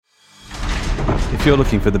If you're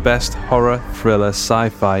looking for the best horror, thriller,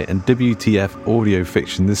 sci-fi and WTF audio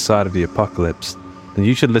fiction this side of the apocalypse, then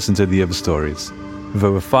you should listen to The Other Stories. With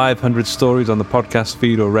over 500 stories on the podcast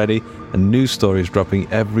feed already and new stories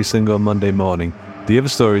dropping every single Monday morning, The Other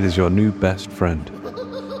Stories is your new best friend.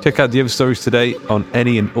 Check out The Other Stories today on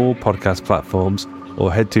any and all podcast platforms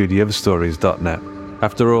or head to theotherstories.net.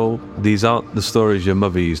 After all, these aren't the stories your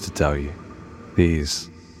mother used to tell you. These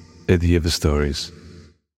are The Other Stories.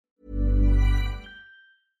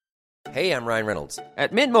 Hey, I'm Ryan Reynolds.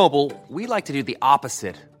 At Mint Mobile, we like to do the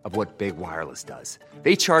opposite of what Big Wireless does.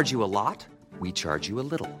 They charge you a lot, we charge you a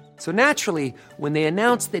little. So naturally, when they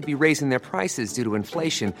announced they'd be raising their prices due to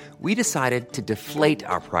inflation, we decided to deflate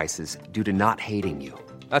our prices due to not hating you.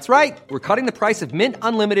 That's right. We're cutting the price of Mint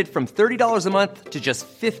Unlimited from $30 a month to just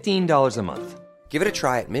 $15 a month. Give it a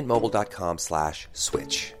try at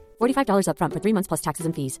mintmobile.com/switch. $45 up front for 3 months plus taxes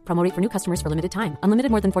and fees. Promo rate for new customers for limited time.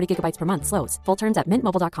 Unlimited more than 40 gigabytes per month. Slows full terms at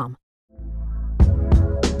mintmobile.com.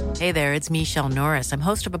 Hey there, it's Michelle Norris. I'm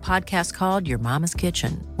host of a podcast called Your Mama's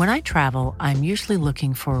Kitchen. When I travel, I'm usually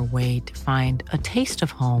looking for a way to find a taste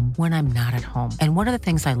of home when I'm not at home. And one of the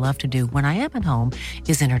things I love to do when I am at home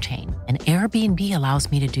is entertain. And Airbnb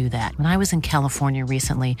allows me to do that. When I was in California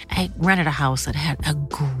recently, I rented a house that had a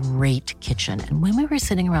great kitchen. And when we were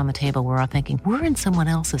sitting around the table, we're all thinking, we're in someone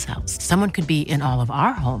else's house. Someone could be in all of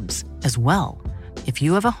our homes as well. If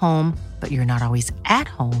you have a home, but you're not always at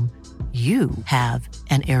home, you have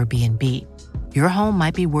an Airbnb. Your home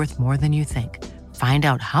might be worth more than you think. Find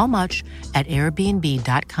out how much at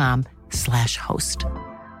airbnb.com/host.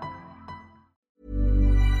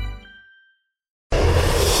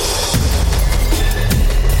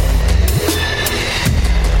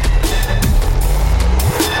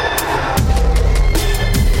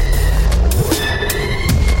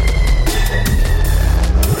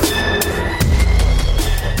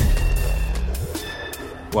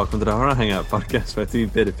 Welcome to the Horror Hangout podcast, where three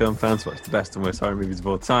bearded film fans watch the best and worst horror movies of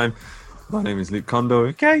all time. My name is Luke Kondo,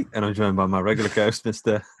 okay, and I'm joined by my regular host,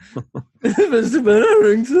 Mr. Mr. Ben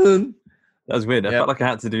Harrington. That was weird. I Yep. felt like I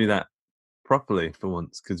had to do that properly for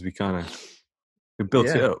once because we built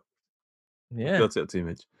it up. Yeah, Built it up too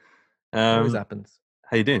much. always happens.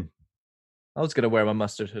 How you doing? I was going to wear my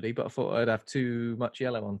mustard hoodie, but I thought I'd have too much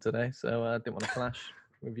yellow on today, so I didn't want to clash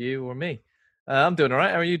with you or me. I'm doing all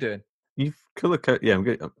right. How are you doing? You've colour yeah, I'm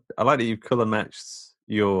good. I like that you've colour matched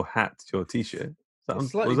your hat to your t-shirt.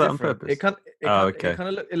 It's Was that on purpose?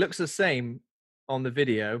 It looks the same on the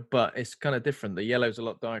video, but it's kind of different. The yellow's a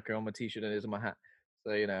lot darker on my t-shirt than it is on my hat.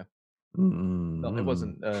 So, you know, it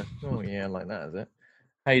wasn't, oh yeah, like that, is it?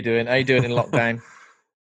 How you doing? How you doing in lockdown?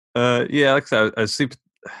 Yeah, like I said, I was super.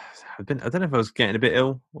 I don't know if I was getting a bit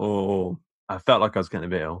ill or I felt like I was getting a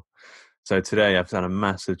bit ill. So today I've done a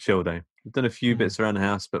massive chill day. I've done a few bits around the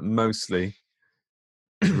house, but mostly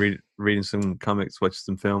reading some comics, watching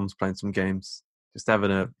some films, playing some games, just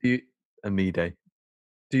having a me day.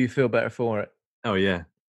 Do you feel better for it? Oh yeah,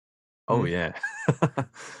 oh yeah,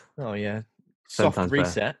 Oh yeah. Sometimes Soft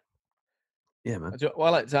reset. yeah, man. I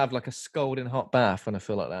like to have like a scalding hot bath when I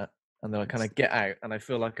feel like that, and then I kind of get out and I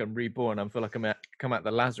feel like I'm reborn. I feel like I'm come out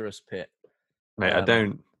the Lazarus pit. Mate, I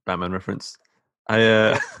don't Batman reference.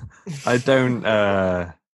 I don't.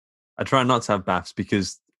 I try not to have baths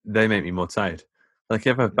because they make me more tired. Like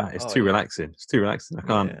if I have a bath, it's too relaxing. It's too relaxing. I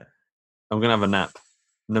can't. Yeah. I'm gonna have a nap.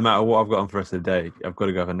 No matter what I've got on for the rest of the day, I've got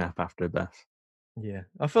to go have a nap after a bath. Yeah,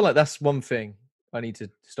 I feel like that's one thing I need to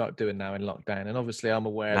start doing now in lockdown. And obviously, I'm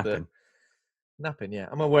aware that napping. Yeah,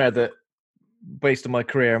 I'm aware that based on my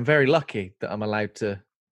career, I'm very lucky that I'm allowed to.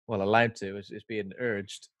 Well, allowed to is being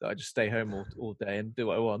urged that I just stay home all day and do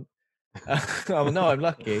what I want. No, I'm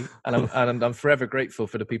lucky, and I'm forever grateful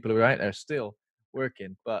for the people who are out there still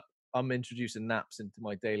working. But I'm introducing naps into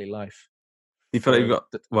my daily life. Do you feel like you've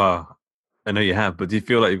got? Well, I know you have, but do you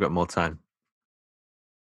feel like you've got more time?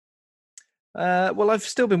 Well, I've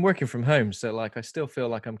still been working from home, so like I still feel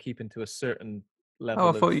like I'm keeping to a certain level.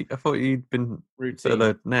 I thought you'd been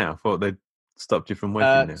routine. Now I thought they'd stopped you from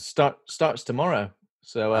working now. Starts tomorrow.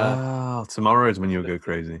 So tomorrow is when you'll go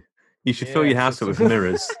crazy. You should fill your house up with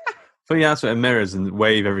mirrors. Fill your house with mirrors and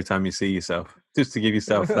wave every time you see yourself, just to give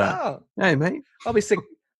yourself that. Hey, mate. I'll be sick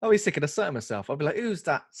of the sight of myself. I'll be like, "Who's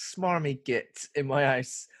that smarmy git in my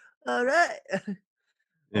house?" All right.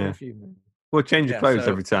 Yeah. Well, change your clothes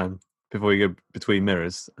every time before you go between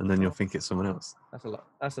mirrors, and then you'll think it's someone else. That's a lot.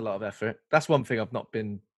 That's a lot of effort. That's one thing I've not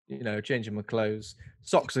been, changing my clothes.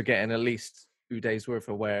 Socks are getting at least 2 days worth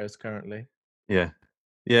of wears currently. Yeah.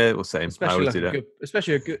 Yeah, well, same. I always do that.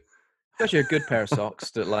 Especially a good pair of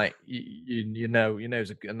socks that like you know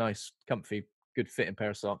is a nice, comfy, good fitting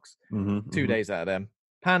pair of socks. 2 days out of them.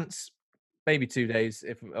 Pants, maybe 2 days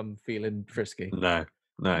if I'm feeling frisky. No.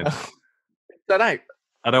 Done out.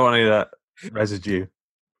 I don't want any of that residue.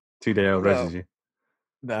 2-day-old residue.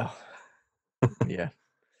 No. Yeah.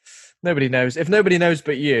 Nobody knows. If nobody knows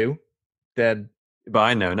but you, then. But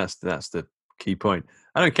I know, and that's the key point.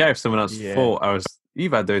 I don't care if someone else thought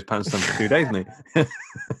you've had those pants done for 2 days, mate.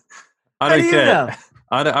 I don't care. Know?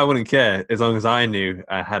 I wouldn't care as long as I knew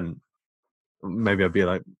I hadn't. Maybe I'd be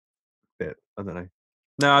like, I don't know.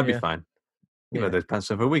 No, I'd be fine. You've had those pants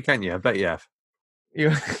done for a week, haven't you? I bet you have.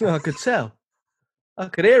 I could tell. I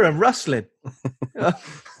could hear them rustling.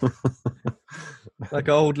 Like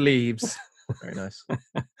old leaves. Very nice.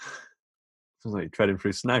 Sounds like you're treading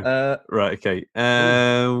through snow. Right, okay.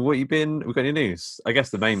 What you been? We've got any news? I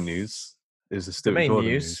guess the main news is the main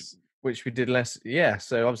Gordon news, which we did less. Yeah,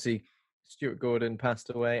 so obviously Stuart Gordon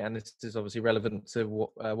passed away, and this is obviously relevant to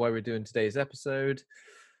why we're doing today's episode.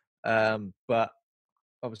 But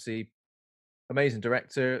obviously, amazing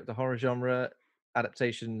director, the horror genre,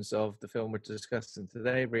 adaptations of the film we're discussing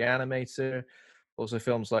today, Reanimator, also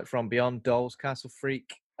films like From Beyond, Dolls, Castle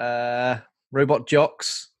Freak, Robot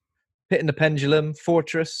Jocks, Pit and the Pendulum,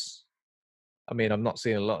 Fortress. I mean, I'm not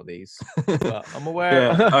seeing a lot of these, but I'm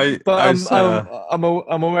aware. I'm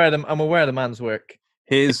aware of the man's work.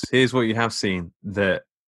 Here's what you have seen that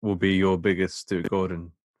will be your biggest Stuart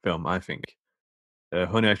Gordon film, I think.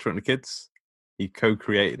 Honey, I Shrunk the Kids. He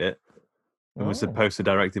co-created it and was supposed to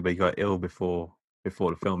direct it, but he got ill before the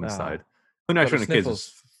film started. Honey, I Shrunk the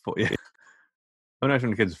Kids Honey, I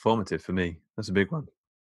Shrunk the Kids is formative for me. That's a big one.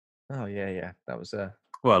 Oh yeah. That was a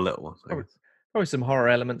little one. Probably some horror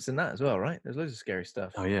elements in that as well, right? There's loads of scary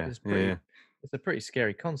stuff. Oh yeah, It's a pretty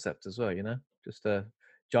scary concept as well, just a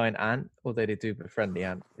giant ant, although they do befriend the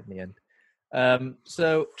ant in the end.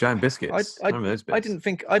 So giant biscuits. I remember those bits.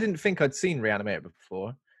 I didn't think I'd seen Reanimator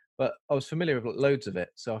before, but I was familiar with loads of it.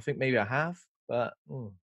 So I think maybe I have, but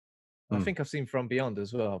I think I've seen From Beyond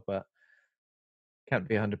as well, but can't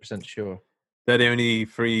be 100% sure. They're the only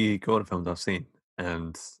 3 Gordon films I've seen,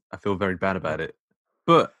 and I feel very bad about it.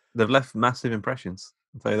 But they've left massive impressions.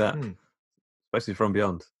 I'll tell you that, especially From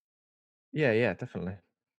Beyond. Yeah, definitely.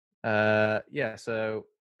 So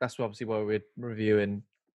that's obviously why we're reviewing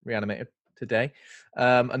Reanimator today.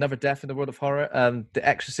 Another death in the world of horror. The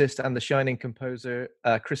Exorcist and The Shining composer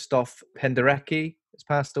Christoph Penderecki has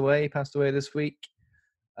passed away. He passed away this week.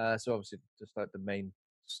 So obviously, just like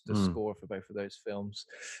the score for both of those films,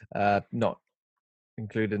 not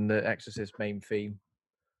including the Exorcist main theme.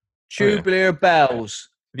 Tubular Bells.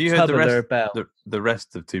 Have you heard the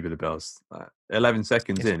rest of Tubular Bells? 11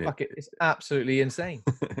 seconds in. It's absolutely insane.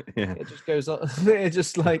 Yeah. It just goes on. It's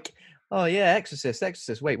just like, oh yeah,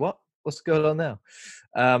 Exorcist. Wait, what? What's going on now?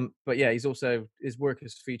 But yeah, his work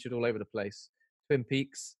is featured all over the place. Twin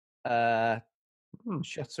Peaks,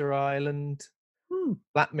 Shutter Island,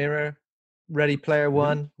 Black Mirror, Ready Player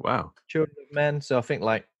One. Wow. Children of Men. So I think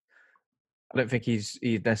I don't think he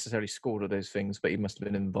necessarily scored all those things, but he must have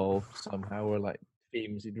been involved somehow, or like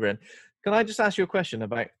themes he'd written. Can I just ask you a question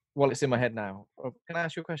about, it's in my head now, or can I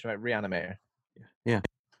ask you a question about Reanimator? Yeah.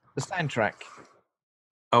 The soundtrack.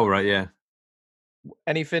 Oh, right, yeah.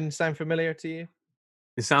 Anything sound familiar to you?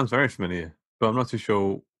 It sounds very familiar, but I'm not too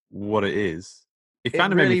sure what it is. It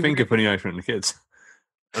kind of made me think of Honey, I Shrunk the Kids.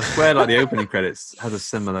 I swear, like the opening credits has a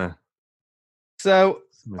similar. So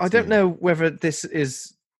I don't know whether this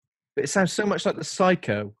is. But it sounds so much like the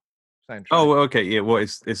Psycho soundtrack. Oh, okay, yeah. Well,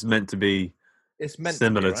 it's meant to be. It's meant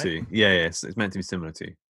similar to be, right? Yeah, it's meant to be similar to.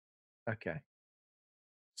 Okay.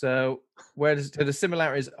 So the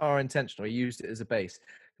similarities are intentional. He used it as a base.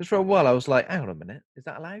 Because for a while I was like, hang on a minute, is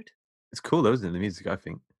that allowed? It's cool though, isn't it? The music, I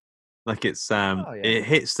think. Like it's it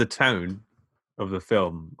hits the tone of the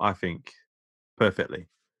film, I think, perfectly.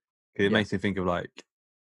 It makes me think of like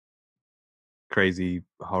crazy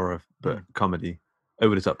horror, but comedy,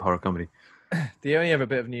 over the top horror comedy. The only other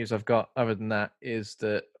bit of news I've got other than that is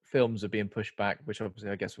that films are being pushed back, which obviously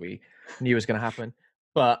I guess we knew was going to happen.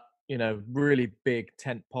 But, really big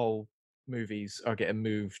tentpole movies are getting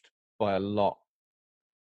moved by a lot.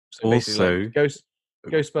 So also,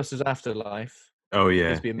 Ghostbusters Afterlife. Oh,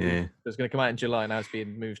 yeah. It's going to come out in July, now it's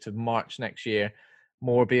being moved to March next year.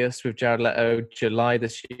 Morbius with Jared Leto, July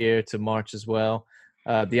this year to March as well.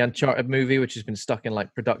 The Uncharted movie, which has been stuck in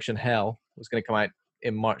like production hell, was going to come out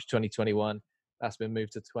in March 2021. That's been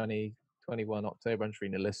moved to 2021 October. I'm just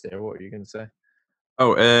reading the list there. What are you going to say?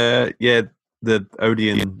 Oh, yeah, the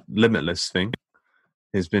Odeon Limitless thing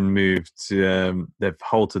has been moved to. They've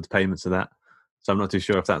halted payments of that, so I'm not too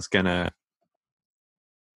sure if that's going to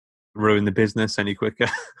ruin the business any quicker.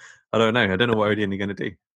 I don't know. I don't know what Odeon are going to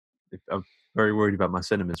do. I'm very worried about my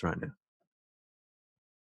cinemas right now.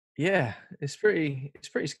 Yeah, it's pretty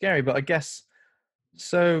scary. But I guess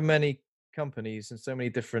so many companies and so many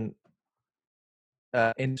different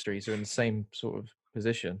industries are in the same sort of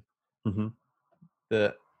position Mm-hmm.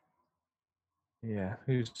 that. Yeah,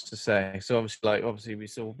 who's to say? So obviously we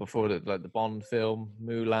saw before that like the Bond film,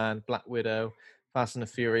 Mulan, Black Widow, Fast and the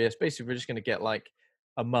Furious. Basically, we're just going to get like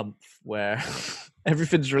a month where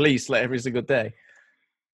everything's released like every single day.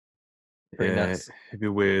 Pretty Yeah, nuts. it'd be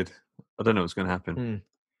weird. I don't know what's going to happen.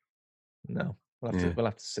 Hmm. No, Yeah. we'll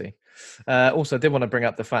have to see. Also, I did want to bring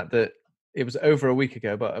up the fact that it was over a week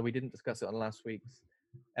ago, but we didn't discuss it on last week's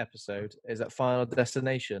episode. Is that Final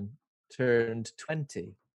Destination turned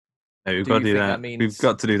 20? Hey, we've Do got you to do think that. that means We've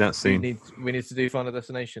got to do that we soon. need to do Final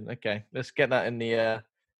Destination? Okay, let's get that in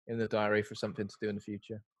the diary for something to do in the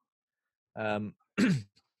future.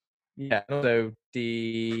 Yeah. Also,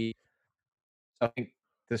 I think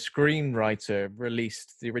the screenwriter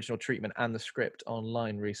released the original treatment and the script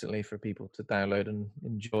online recently for people to download and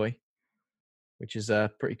enjoy, which is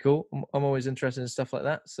pretty cool. I'm always interested in stuff like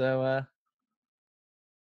that, so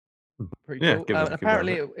pretty Yeah, cool. give it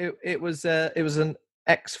Apparently, a look. it was an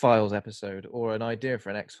X-Files episode or an idea for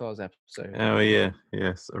an X-Files episode. Oh yeah,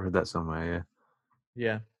 yes, I read that somewhere. Yeah.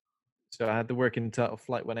 Yeah. So I had the working title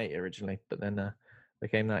Flight 180 originally, but then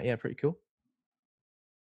became that. Yeah, pretty cool.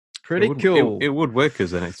 Pretty cool. It would work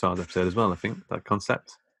as an X-Files episode as well. I think that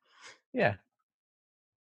concept. Yeah.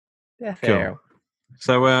 Yeah. Cool. Fair.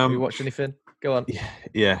 So Have you watched anything? Go on.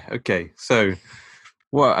 Yeah. Okay. So,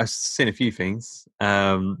 well, I've seen a few things.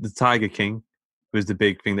 The Tiger King was the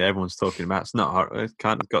big thing that everyone's talking about. It's not horror. It's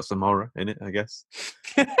kind of got some horror in it, I guess.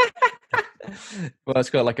 Well, it's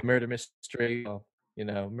got like a murder mystery, or,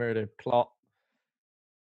 murder plot.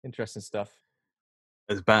 Interesting stuff.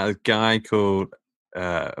 It's about a guy called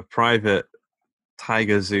a private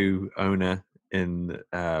tiger zoo owner in.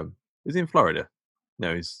 Is he in Florida?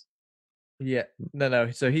 No, he's Yeah.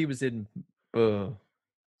 No. So he was in somewhere.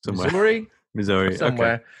 Missouri? Missouri.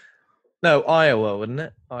 Somewhere. Okay. No, Iowa, wasn't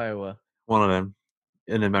it? Iowa. One of them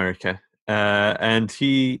in America. And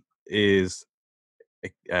he is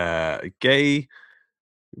a gay,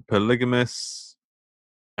 polygamous,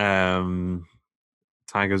 tiger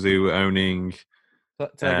zoo owning.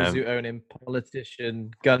 Tiger zoo owning, politician,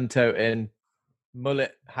 gun toting,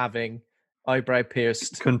 mullet having, eyebrow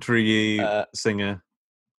pierced, country singer,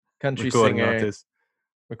 country recording singer, artist,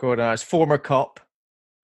 recording artist, former cop.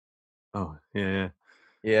 Oh yeah.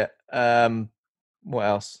 What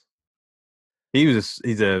else? He's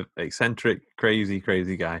a eccentric, crazy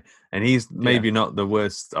guy, and he's maybe not the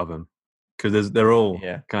worst of them because they're all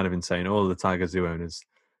kind of insane. All the tiger zoo owners.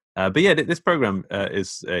 But yeah, this program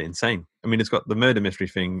is insane. I mean, it's got the murder mystery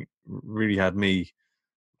thing really had me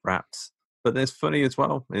wrapped, but it's funny as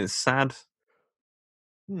well. It's sad,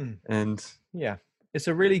 and yeah, it's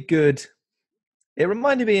a really good. It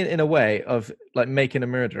reminded me in a way of like Making a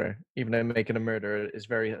Murderer, even though Making a Murderer is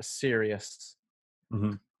very serious.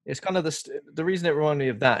 Mm-hmm. It's kind of the reason it reminded me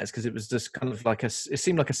of that is because it was just kind of like it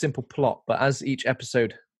seemed like a simple plot, but as each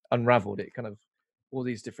episode unraveled, it kind of all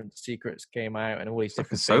these different secrets came out and all these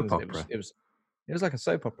different things. It was like a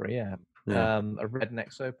soap opera, yeah. A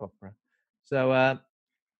redneck soap opera. So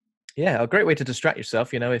yeah, a great way to distract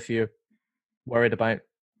yourself, if you're worried about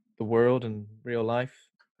the world and real life.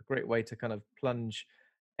 A great way to kind of plunge.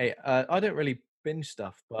 I don't really binge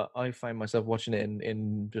stuff, but I find myself watching it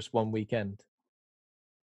in just one weekend.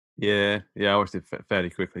 Yeah, I watched it fairly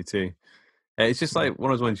quickly too. It's just like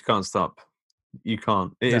one of those ones you can't stop. You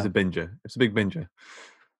can't. It is a binger. It's a big binger.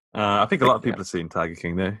 I think a lot of people have seen Tiger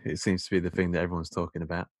King though. It seems to be the thing that everyone's talking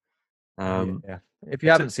about. Yeah. If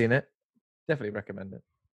you haven't seen it, definitely recommend it.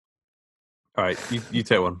 All right, you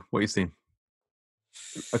take one. What have you seen?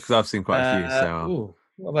 Because I've seen quite a few. So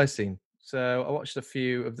what have I seen? So I watched a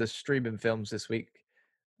few of the streaming films this week.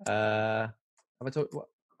 Have I talked?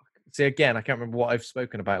 See, again, I can't remember what I've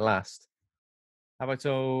spoken about last. Have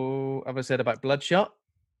I said about Bloodshot?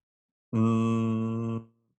 No,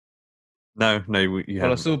 you haven't.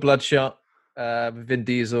 Well, I saw Bloodshot with Vin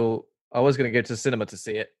Diesel. I was going to go to the cinema to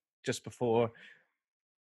see it just before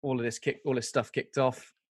all this stuff kicked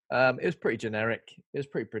off. It was pretty generic. It was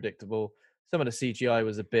pretty predictable. Some of the CGI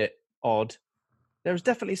was a bit odd. There was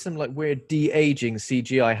definitely some like weird de-aging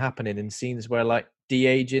CGI happening in scenes where like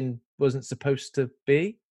de-aging wasn't supposed to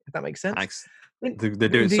be. If that makes sense. They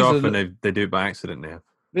do it so often. They do it by accident now.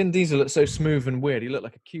 Vin Diesel looked so smooth and weird. He looked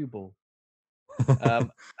like a cue ball. And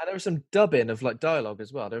there was some dubbing of like dialogue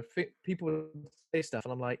as well. There were people say stuff,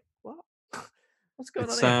 and I'm like, what? What's going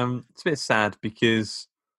on here? It's a bit sad because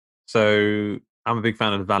I'm a big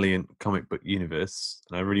fan of the Valiant comic book universe,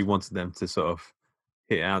 and I really wanted them to sort of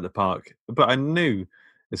hit it out of the park. But I knew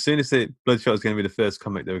As soon as the Bloodshot was going to be the first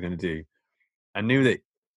comic they were going to do, I knew that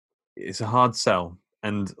it's a hard sell.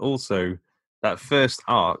 And also, that first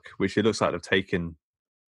arc, which it looks like they've taken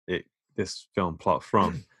this film plot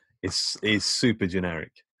from, is super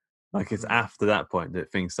generic. Like, it's after that point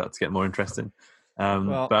that things start to get more interesting.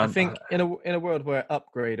 Well, but I think in a world where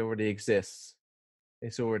Upgrade already exists,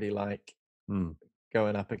 it's already like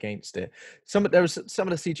going up against it. Some of the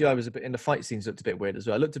CGI was a bit in the fight scenes looked a bit weird as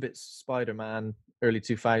well. It looked a bit Spider-Man early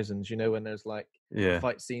 2000s, you know, when there's like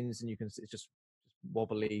fight scenes and you can it's just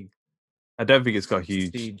wobbly. I don't think it's got a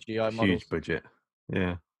huge budget.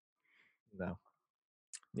 Yeah. No.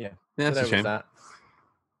 Yeah. Yeah, that's a shame. That.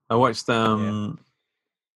 I watched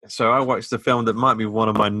So I watched a film that might be one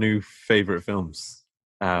of my new favorite films.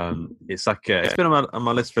 It's like it's been on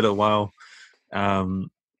my list for a little while.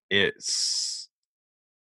 It's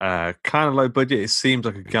kind of low budget. It seems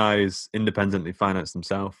like a guy who's independently financed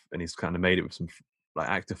himself, and he's kind of made it with some like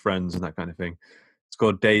actor friends and that kind of thing. It's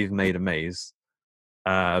called Dave Made a Maze,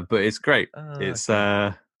 but it's great. It's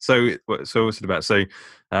okay. So what's it about? So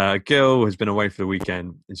a girl has been away for the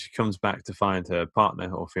weekend, and she comes back to find her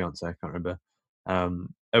partner or fiance, I can't remember.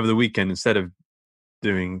 Over the weekend, instead of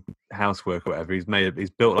doing housework or whatever, he's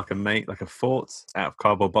built like a fort out of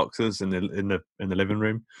cardboard boxes in the living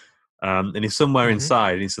room. And he's somewhere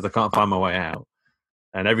inside, and he says, "I can't find my way out."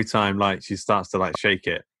 And every time, like, she starts to like shake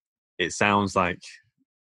it, it sounds like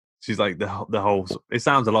she's like the whole. It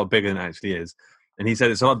sounds a lot bigger than it actually is. And he said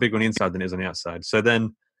it's a lot bigger on the inside than it is on the outside. So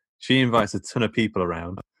then she invites a ton of people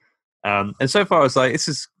around. And so far, I was like,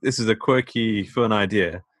 this is a quirky, fun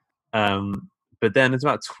idea. But then there's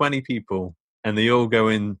about 20 people, and they all go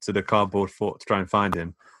into the cardboard fort to try and find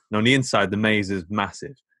him. And on the inside, the maze is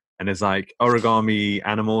massive. And there's like origami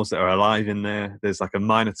animals that are alive in there. There's like a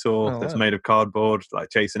minotaur that's made of cardboard, like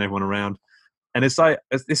chasing everyone around. And it's like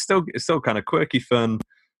it's still kind of quirky fun.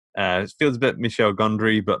 It feels a bit Michel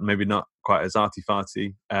Gondry, but maybe not quite as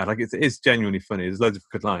arty-farty. Like it's genuinely funny. There's loads of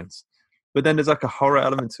good lines. But then there's like a horror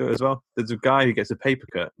element to it as well. There's a guy who gets a paper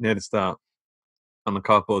cut near the start on the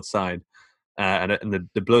cardboard side, and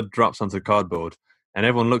the blood drops onto the cardboard, and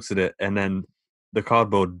everyone looks at it, and then the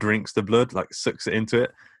cardboard drinks the blood, like sucks it into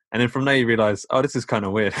it. And then from there you realise, oh, this is kind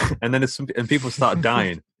of weird. And then and people start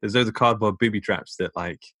dying. There's those cardboard booby traps that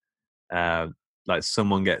like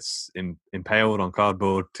someone gets impaled on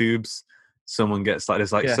cardboard tubes. Someone gets like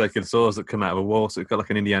there's like circular saws that come out of a wall. So it's got like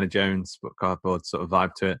an Indiana Jones but cardboard sort of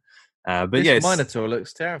vibe to it. But this Minotaur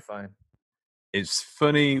looks terrifying. It's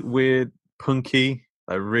funny, weird, punky,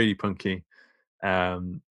 like really punky.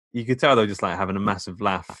 You could tell they were just like having a massive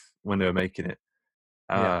laugh when they were making it.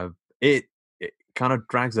 It kind of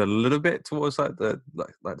drags a little bit towards like the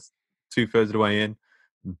like 2/3 of the way in,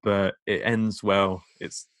 but it ends well.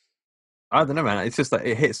 I don't know, man. It's just like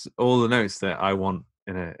it hits all the notes that I want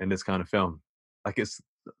in this kind of film. Like it's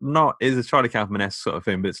a Charlie Kaufman-esque sort of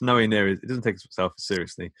thing, but it's nowhere near. It doesn't take itself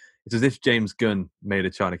seriously. It's as if James Gunn made a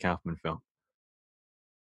Charlie Kaufman film.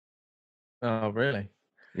 Oh, really?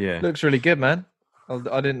 Yeah, looks really good, man.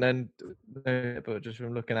 I didn't know it, but just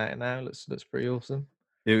from looking at it now, looks pretty awesome.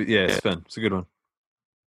 It's fun. It's a good one.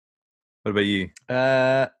 What about you?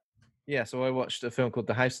 So I watched a film called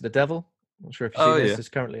The House of the Devil. I'm not sure if you've seen this. It's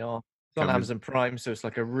currently on. It's on Amazon Prime, so it's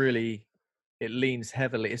like it leans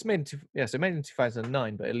heavily. It's made in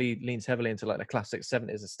 2009, but it leans heavily into like the classic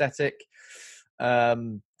 70s aesthetic.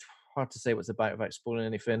 Hard to say what's about without spoiling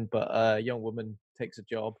anything, but a young woman takes a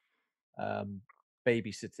job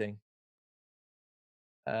babysitting.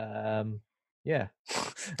 That's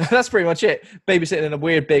pretty much it. Babysitting in a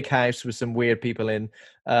weird big house with some weird people in.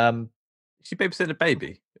 Is she babysitting a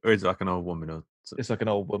baby, or is it like an old woman? Or it's like an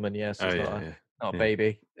old woman, yeah. So it's not a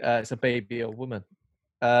baby. It's a baby old woman.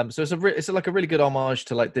 So it's like a really good homage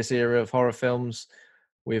to like this era of horror films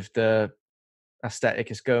with the aesthetic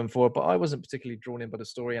it's going for. But I wasn't particularly drawn in by the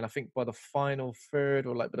story, and I think by the final third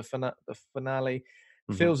or like by the finale,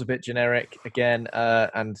 feels a bit generic again.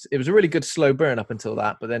 And it was a really good slow burn up until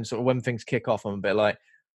that. But then sort of when things kick off, I'm a bit like,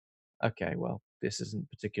 okay, well, this isn't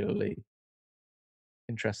particularly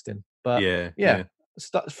interesting. But in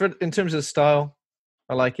terms of the style,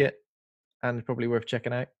 I like it, and probably worth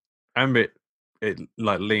checking out. And it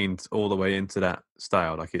like leaned all the way into that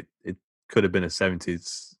style. Like it could have been a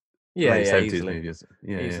 70s, late 70s easily. movie.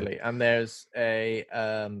 Easily. And there's a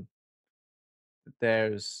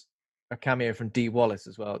cameo from Dee Wallace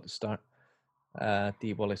as well at the start.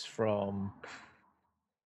 Dee Wallace from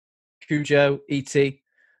Cujo, E.T.,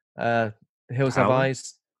 The Hills Have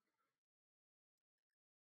Eyes.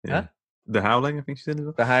 Yeah. Huh? The Howling, I think she's in as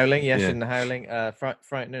well. The Howling, yes, in The Howling.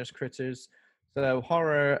 Frighteners, Critters. So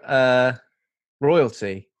horror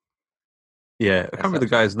royalty. Yeah, I can't remember the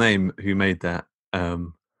guy's name who made that.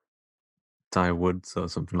 Ty Woods or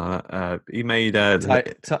something like that. He made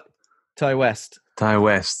Ty West. Ty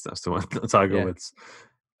West. That's the one. Tiger Yeah. Woods.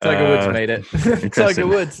 Tiger Woods made it. Tiger Interesting.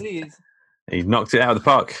 Woods. He knocked it out of the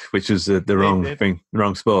park, which was the wrong thing, the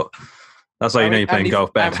wrong sport. That's how you know you're playing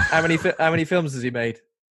golf bad. How many films has he made?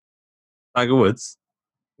 Tiger Woods.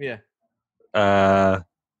 Yeah. I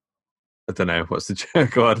don't know. What's the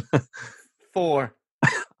joke? Go on. 4.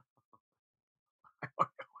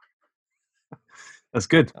 That's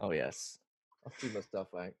good. Oh yes. I'll see my stuff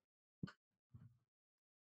out.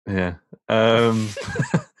 Yeah.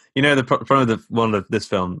 You know, the problem of one of this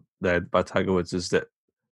film there by Tiger Woods is that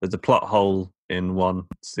there's a plot hole in one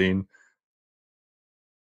scene.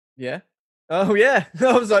 Yeah. Oh yeah.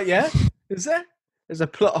 I was like, yeah. Is there? There's a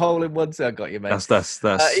plot hole in one scene. I got you, mate. That's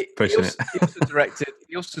pushing it.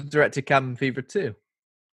 He also directed Cabin Fever 2.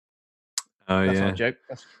 Oh that's yeah. not a joke.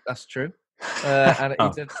 That's true. And he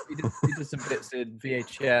did some bits in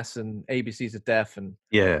VHS and ABCs of Death and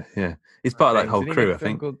yeah. He's part of that whole crew, I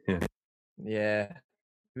think. Yeah.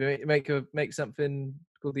 Make something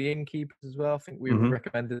called The Innkeepers as well. I think we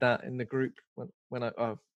recommended that in the group when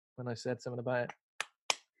I said something about it.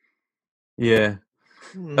 Yeah.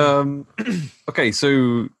 Okay,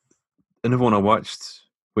 so another one I watched,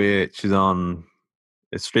 which is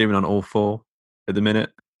it's streaming on all 4 at the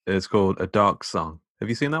minute. It's called A Dark Song. Have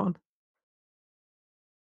you seen that one?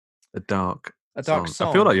 A Dark Song.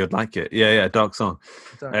 I feel like you'd like it. Yeah, A Dark Song.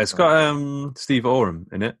 It's got Steve Oram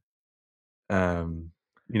in it.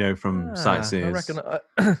 You know, from Sightseers.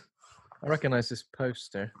 I recognize this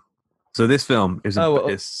poster. So this film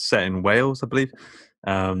is set in Wales, I believe.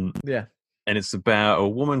 Yeah. And it's about a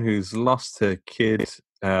woman who's lost her kid.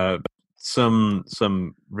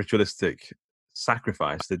 Some ritualistic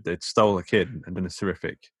sacrifice. They'd stole a kid and done a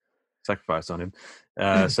horrific sacrifice on him.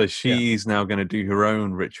 So she's now going to do her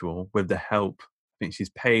own ritual with the help. I think she's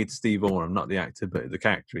paid Steve Oram, not the actor, but the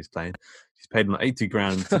character he's playing. She's paid him like 80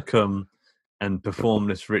 grand to come and perform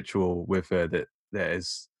this ritual with her. That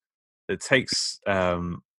takes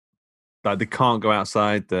like they can't go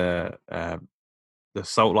outside the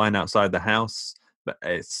salt line outside the house, but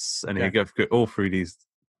you go all through these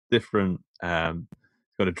different.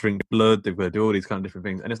 Got to drink blood. They've got to do all these kind of different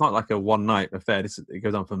things, and it's not like a one night affair. It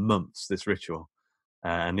goes on for months. This ritual,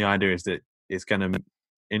 and the idea is that it's going to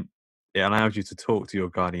it allows you to talk to your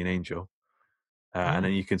guardian angel, and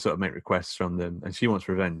then you can sort of make requests from them. And she wants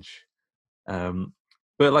revenge, but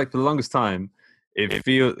like for the longest time, it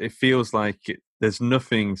feels like there's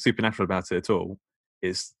nothing supernatural about it at all.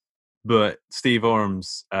 But Steve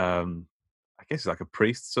Oram's, I guess he's like a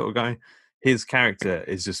priest sort of guy. His character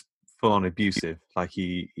is just full on abusive. Like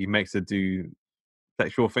he makes her do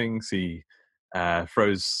sexual things. He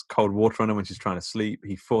throws cold water on her when she's trying to sleep.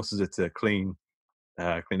 He forces her to clean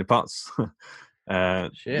the pots.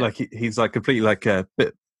 Like he's like completely like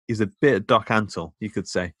he's a bit Doc Antle, you could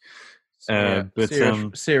say. But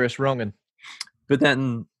serious wronging. But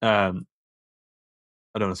then I don't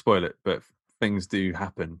want to spoil it, but things do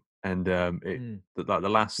happen, and like the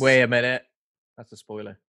last. Wait a minute, that's a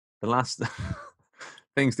spoiler. The last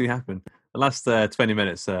things do happen. The last 20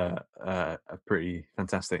 minutes are pretty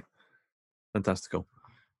fantastical.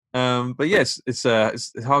 But yes, it's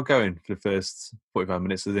hard going for the first 45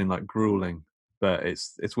 minutes, as in like grueling, but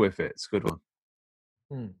it's worth it. It's a good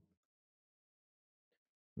one.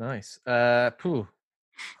 Nice. I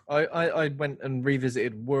went and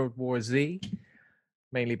revisited World War Z,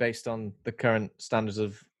 mainly based on the current standards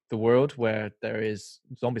of the world, where there is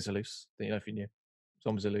zombies are loose. You know, if you knew,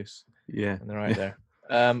 zombies are loose. Yeah, and they're out there.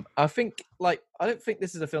 I think, I don't think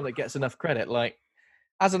this is a film that gets enough credit. Like,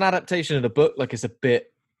 as an adaptation of the book, like it's a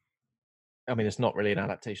bit. I mean, it's not really an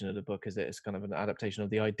adaptation of the book, is it? It's kind of an adaptation of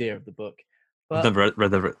the idea of the book. But I've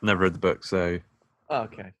never read the book, so.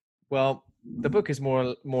 Okay, well, the book is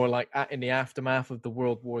more like in the aftermath of the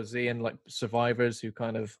World War Z and like survivors who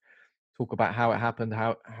kind of talk about how it happened,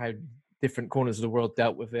 how different corners of the world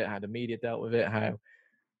dealt with it, how the media dealt with it, how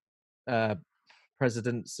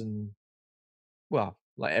presidents and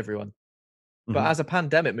like everyone. Mm-hmm. But as a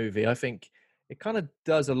pandemic movie, I think it kind of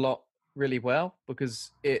does a lot really well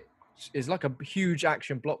because it is like a huge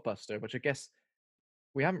action blockbuster, which I guess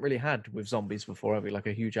we haven't really had with zombies before, have we? Like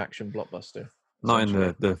a huge action blockbuster. Not in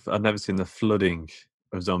the I've never seen the flooding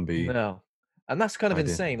of zombie. No. And that's kind of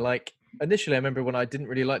insane. Like initially I remember when I didn't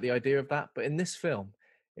really like the idea of that, but in this film,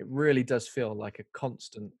 it really does feel like a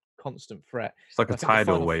constant threat. It's like a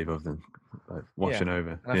tidal wave of them like, washing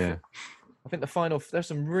over. Yeah. I think there's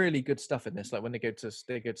some really good stuff in this. Like when they go to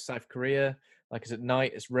South Korea, like it's at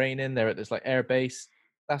night, it's raining, they're at this like air base.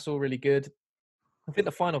 That's all really good. I think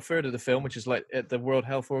the final third of the film, which is like at the World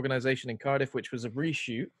Health Organization in Cardiff, which was a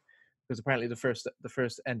reshoot because apparently the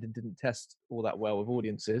first ending didn't test all that well with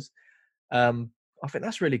audiences. I think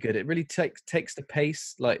that's really good. It really takes the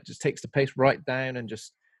pace, like just takes the pace right down and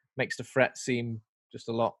just makes the threat seem just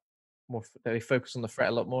a lot more. They focus on the threat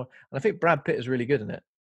a lot more, and I think Brad Pitt is really good in it.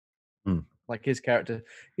 Like his character,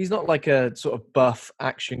 he's not like a sort of buff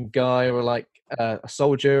action guy or like a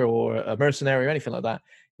soldier or a mercenary or anything like that.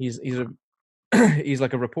 He's he's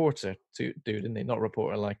like a reporter dude, isn't he? Not a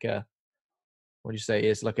reporter, like a, what do you say?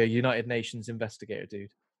 Is like a United Nations investigator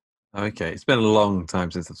dude. Okay, it's been a long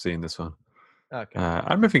time since I've seen this one. Okay, I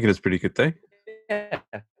remember thinking it's pretty good though. Yeah.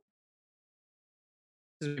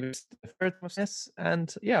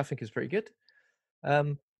 And yeah, I think it's pretty good.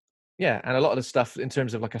 Yeah, and a lot of the stuff in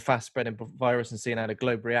terms of like a fast spreading virus and seeing how the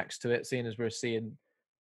globe reacts to it, seeing as we're seeing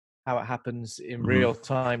how it happens in real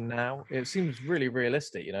time now, it seems really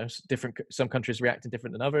realistic. You know, some countries reacting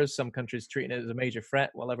different than others. Some countries treating it as a major threat,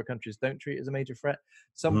 while other countries don't treat it as a major threat.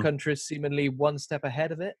 Some countries seemingly one step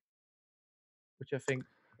ahead of it, which I think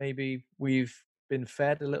maybe we've been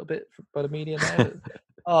fed a little bit by the media now.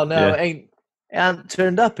 Oh no, it ain't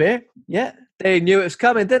turned up here. Yeah, they knew it was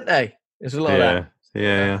coming, didn't they? There's a lot of that.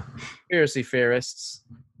 Yeah. Conspiracy theorists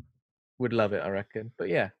would love it, I reckon. But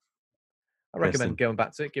yeah, I recommend going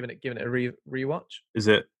back to it, giving it a rewatch. Is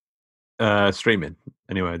it streaming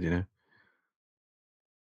anywhere? Do you know?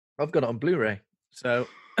 I've got it on Blu-ray, so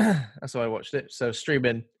that's how I watched it. So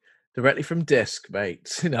streaming directly from disc,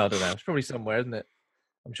 mate. No, I don't know. It's probably somewhere, isn't it?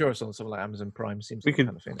 I'm sure it's on something like Amazon Prime. Seems we like could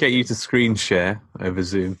kind of thing. Get you to screen share over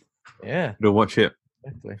Zoom. Yeah, you'll watch it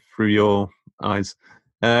through your eyes.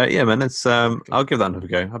 Yeah, man. It's I'll give that another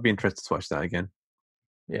go. I'd be interested to watch that again.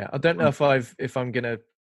 Yeah, I don't know if I'm gonna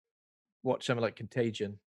watch something like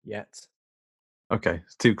Contagion yet. Okay,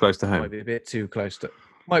 it's too close to home. Might be a bit too close to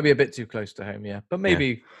home. Yeah, but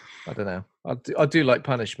maybe I don't know. I do like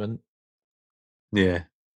Punishment. Yeah.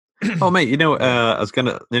 Oh, mate. You know, I was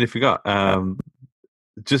nearly forgot.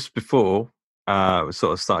 Just before we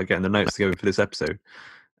sort of started getting the notes together for this episode,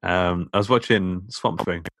 I was watching Swamp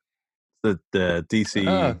Thing, the DC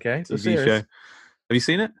TV show. Have you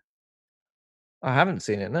seen it? I haven't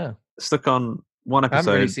seen it. No. Stuck on one episode. I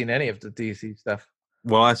haven't really seen any of the DC stuff.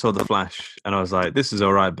 Well, I saw The Flash, and I was like, "This is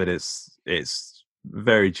all right," but it's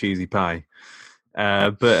very cheesy pie.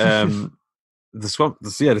 But the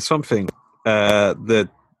Swamp Thing, the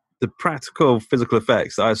practical physical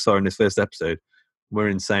effects that I saw in this first episode were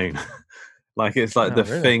insane. Like it's like the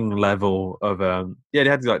really? Thing level of they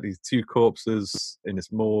had like these two corpses in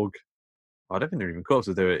this morgue. I don't think they're even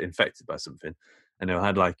corpses; they were infected by something, and they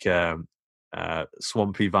had like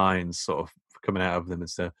swampy vines sort of coming out of them and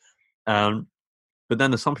stuff. But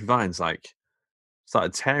then the swampy vines like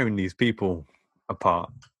started tearing these people apart,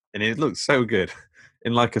 and it looked so good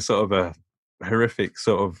in like a sort of a horrific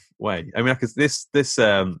sort of way. I mean, like this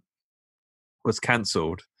was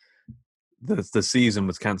cancelled. The season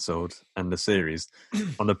was cancelled and the series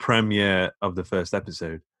on the premiere of the first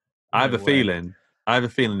episode. I have a feeling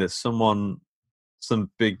that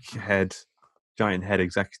some big head, giant head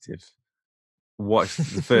executive watched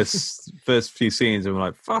the first few scenes and were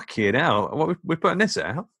like, "Fucking hell, what we're putting this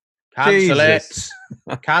out? Cancel Jesus.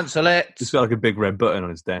 Cancel it." It's got like a big red button on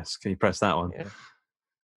his desk. Can you press that one? Yeah.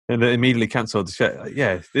 And they immediately cancelled the show.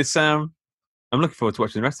 Yeah, this I'm looking forward to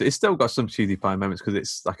watching the rest of it. It's still got some cheesy pie moments because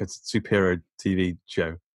it's like a superhero TV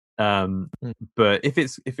show. But if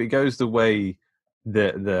it goes the way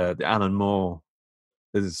the Alan Moore,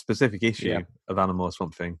 there's a specific issue of Alan Moore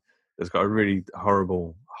Swamp Thing that's got a really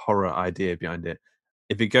horrible horror idea behind it.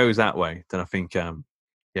 If it goes that way, then I think this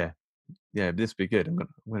would be good. I'm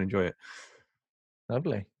gonna enjoy it.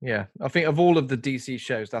 Lovely. Yeah, I think of all of the DC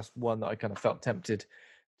shows, that's one that I kind of felt tempted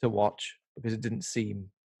to watch because it didn't seem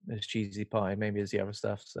as cheesy pie, maybe as the other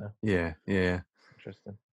stuff. So yeah,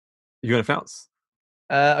 interesting. You got anything else?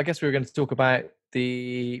 I guess we were going to talk about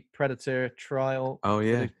the Predator trial. Oh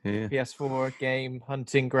yeah. PS4 game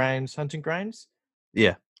Hunting Grounds.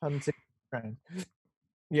 Yeah. Hunting Grounds.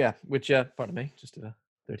 Yeah, which pardon me, just a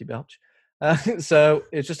dirty belch. So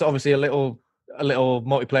it's just obviously a little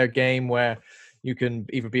multiplayer game where you can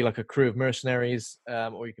either be like a crew of mercenaries,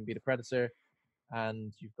 or you can be the Predator,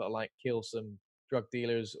 and you've got to like kill some drug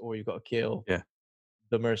dealers, or you've got to kill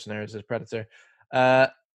the mercenaries as Predator.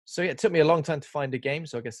 So it took me a long time to find a game,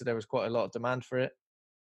 so I guess there was quite a lot of demand for it.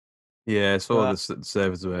 Yeah, so the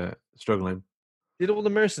servers were struggling. Did all the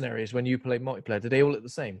mercenaries, when you played multiplayer, did they all look the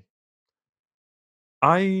same?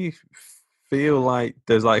 I feel like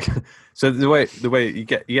there's like so the way you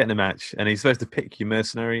get in a match, and you're supposed to pick your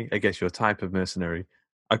mercenary, I guess your type of mercenary.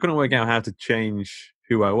 I couldn't work out how to change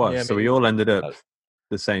who I was, so we all ended up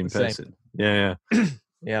the same The same. person. Yeah, yeah.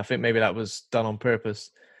 Yeah, I think maybe that was done on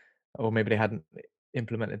purpose, or maybe they hadn't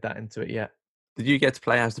implemented that into it yet. Did you get to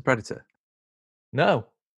play as the Predator? No,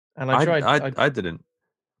 and I tried. I didn't.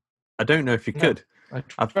 I don't know if you No, could. I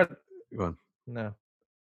tried. Go on. No,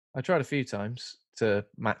 I tried a few times to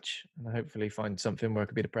match and hopefully find something where I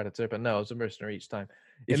could be the Predator, but no, I was a mercenary each time.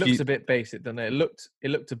 It looks a bit basic, doesn't it? It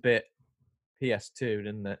looked a bit PS2,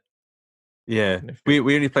 didn't it? Yeah, we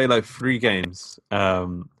only played like 3 games.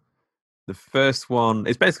 The first one,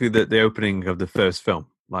 it's basically the opening of the first film.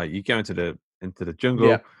 Like you go into the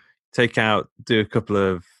jungle, do a couple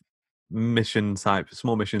of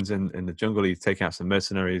small missions in the jungle. You take out some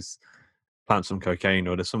mercenaries, plant some cocaine,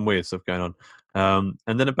 or there's some weird stuff going on.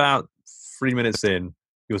 And then about 3 minutes in,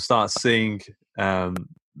 you'll start seeing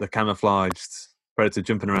the camouflaged Predator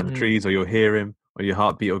jumping around the trees, or you'll hear him, or your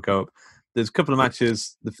heartbeat will go up. There's a couple of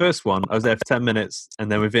matches. The first one, I was there for 10 minutes, and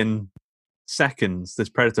then within seconds, this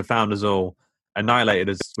Predator found us all, annihilated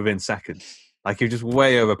us within seconds. Like, he was just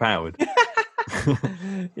way overpowered.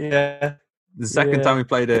 Yeah. The second time we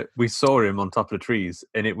played it, we saw him on top of the trees,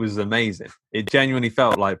 and it was amazing. It genuinely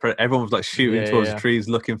felt like everyone was like shooting towards the trees,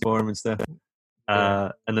 looking for him and stuff.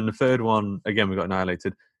 And then the third one, again, we got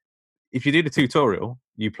annihilated. If you do the tutorial,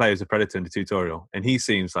 you play as a Predator in the tutorial, and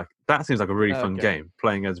seems like a really fun game,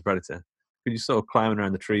 playing as a Predator. Because you're sort of climbing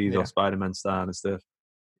around the trees, or Spider-Man style and stuff.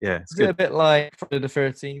 Yeah, it's good. A bit like Friday the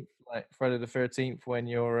 13th, when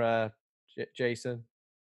you're Jason.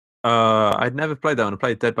 I'd never played that one. I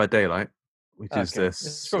played Dead by Daylight, which is a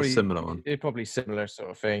similar one. It's probably similar sort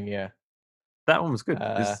of thing, yeah. That one was good.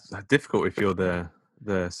 It's difficult if you're the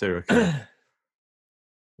serial killer.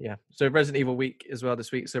 Yeah. So Resident Evil week as well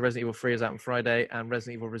this week. So Resident Evil 3 is out on Friday, and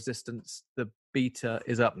Resident Evil Resistance, the beta,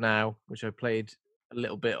 is up now, which I played a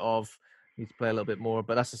little bit of. Need to play a little bit more,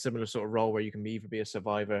 but that's a similar sort of role where you can either be a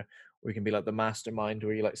survivor or you can be like the mastermind,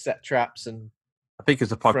 where you like set traps and. I think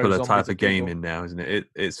it's a popular type of gaming now, isn't it?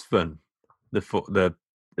 It's fun. Is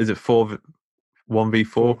it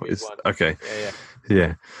 1v4? It's okay.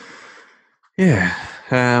 Yeah.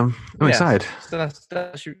 I'm excited. So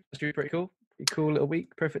that should be pretty cool. Be a cool little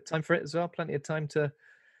week. Perfect time for it as well. Plenty of time to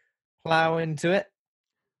plow into it.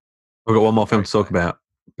 We've got one more film to talk about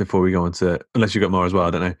before we go on to, unless you've got more as well.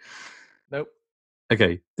 I don't know. Nope.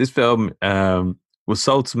 Okay, this film was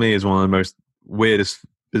sold to me as one of the most weirdest,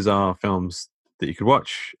 bizarre films that you could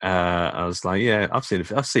watch. I was like, yeah, I've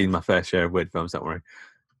seen my fair share of weird films. Don't worry.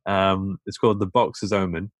 It's called The Boxer's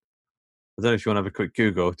Omen. I don't know if you want to have a quick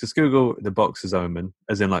Google. Just Google The Boxer's Omen,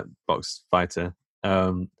 as in like box fighter.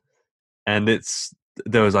 And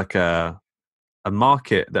there was like a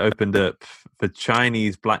market that opened up for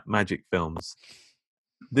Chinese black magic films.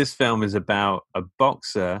 This film is about a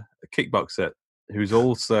kickboxer, who's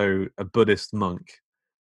also a Buddhist monk,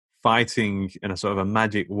 fighting in a sort of a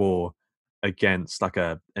magic war against like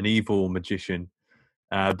an evil magician.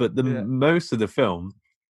 But most of the film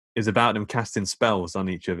is about them casting spells on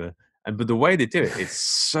each other. But the way they do it, it's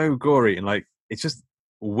so gory, and like it's just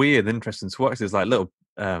weird and interesting to watch. There's like little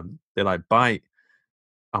they like bite.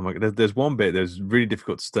 Oh my god, there's one bit that's really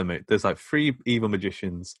difficult to stomach. There's like 3 evil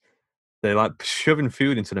magicians. They're like shoving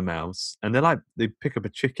food into their mouths, and they pick up a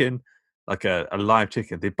chicken, like a live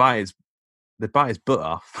chicken. They bite his butt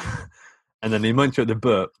off, and then they munch up the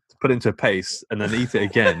butt, put it into a paste, and then eat it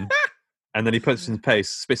again. And then he puts it in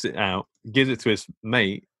paste, spits it out, gives it to his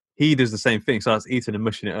mate. He does the same thing, starts eating and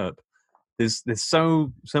mushing it up. There's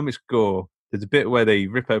so much gore. There's a bit where they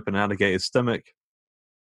rip open an alligator's stomach,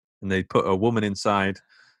 and they put a woman inside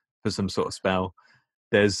for some sort of spell.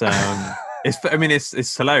 There's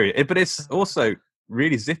it's hilarious, but it's also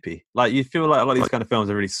really zippy. Like, you feel like a lot of these kind of films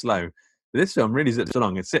are really slow, but this film really zips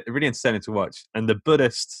along. It's really entertaining to watch, and the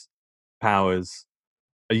Buddhist powers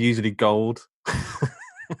are usually gold.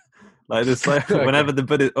 Like, there's like whenever the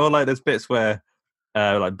Buddhist, or like there's bits where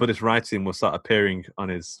like Buddhist writing will start appearing on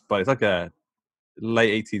his body. It's like a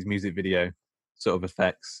late 80s music video sort of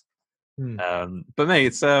effects. But mate,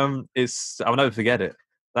 it's I'll never forget it.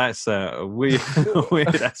 That's a weird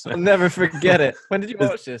aspect. I'll never forget it. When did you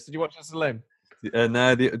watch this? Did you watch this alone?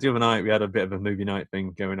 No, the other night we had a bit of a movie night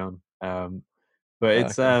thing going on. But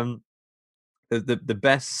it's the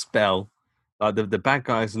best spell. The bad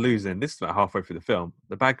guy's losing. This is about halfway through the film.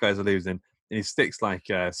 The bad guys are losing, and he sticks like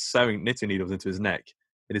knitting needles into his neck,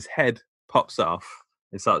 and his head pops off.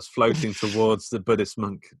 It starts floating towards the Buddhist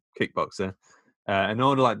monk kickboxer, and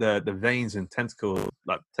all like the veins and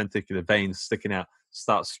tentacular veins sticking out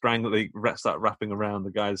start wrapping around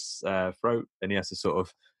the guy's throat, and he has to sort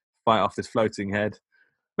of fight off this floating head.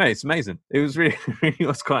 Mate, it's amazing. It was really it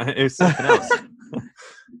was something else.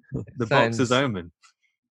 The Boxer's Omen.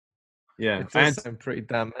 Yeah, It does sound pretty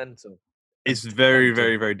damn mental. It's very,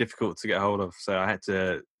 very, very difficult to get a hold of. So I had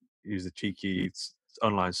to use a cheeky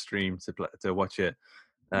online stream to watch it.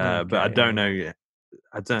 But I don't know yet.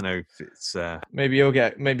 I don't know if it's. Maybe you'll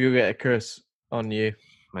get a curse on you.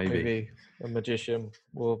 Maybe a magician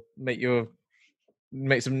will make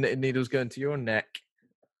some knitting needles go into your neck.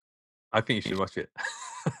 I think you should watch it.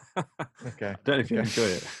 Okay. I don't know if you enjoy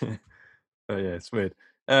it. But yeah, it's weird.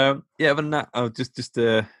 Other than that, I'll just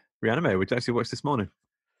Reanimate, which I actually watched this morning.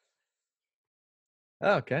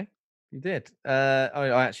 Oh, okay, you did. I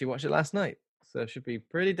actually watched it last night, so it should be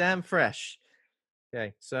pretty damn fresh.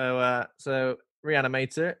 Okay, so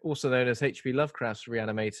Reanimator, also known as H.P. Lovecraft's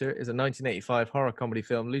Reanimator, is a 1985 horror comedy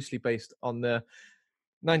film loosely based on the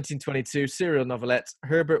 1922 serial novelette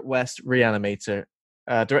Herbert West Reanimator,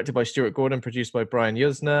 directed by Stuart Gordon, produced by Brian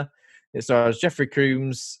Yuzna. It stars Jeffrey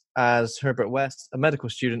Combs as Herbert West, a medical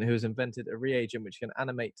student who has invented a reagent which can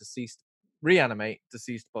reanimate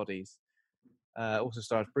deceased bodies. Also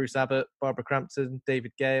stars Bruce Abbott, Barbara Crampton,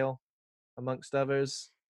 David Gale, amongst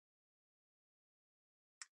others.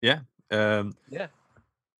 Yeah. Yeah.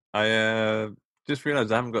 I just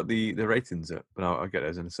realised I haven't got the ratings up, but I'll get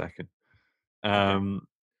those in a second. Okay.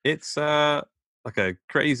 It's like a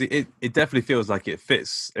crazy. It definitely feels like it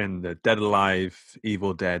fits in the Dead Alive,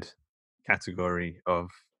 Evil Dead category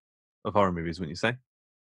of horror movies, wouldn't you say?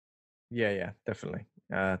 Yeah, definitely.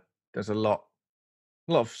 There's a lot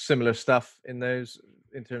of similar stuff in those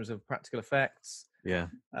in terms of practical effects. Yeah.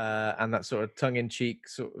 And that sort of tongue-in-cheek,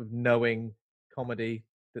 sort of knowing comedy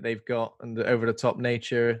that they've got, and the over-the-top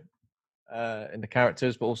nature in the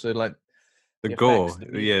characters, but also like the gore. Effects,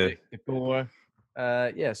 the music, the gore.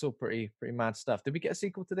 It's all pretty mad stuff. Did we get a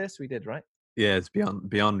sequel to this? We did, right? Yeah, it's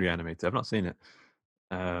Beyond Reanimator. I've not seen it.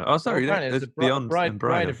 Sorry, it's Beyond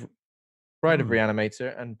Bride of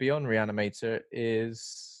Reanimator, and Beyond Reanimator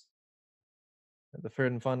is the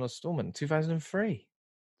third and final installment, 2003. It's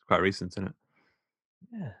quite recent, isn't it?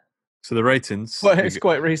 Yeah. So the ratings. Well, it's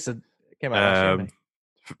quite recent. It came out last year.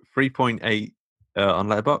 3.8 on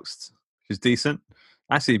Letterboxd, which is decent.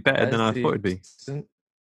 Actually, better than I thought it'd be.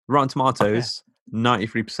 Rotten Tomatoes,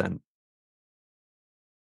 93%.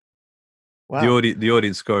 Wow. The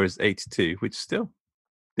audience score is 82, which is still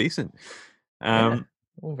decent. Very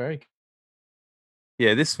good.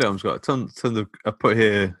 Yeah, this film's got tons of. I put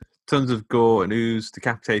here tons of gore and ooze,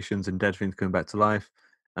 decapitations, and dead things coming back to life,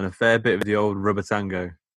 and a fair bit of the old rubber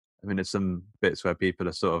tango. I mean, there's some bits where people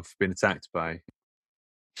are sort of being attacked by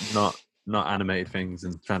not animated things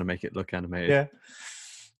and trying to make it look animated. Yeah,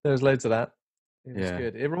 there's loads of that. It was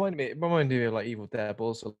good. It reminded me of like Evil Dead, but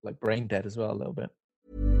also like Brain Dead as well a little bit.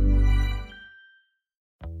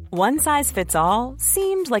 One size fits all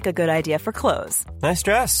seemed like a good idea for clothes. Nice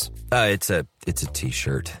dress. It's a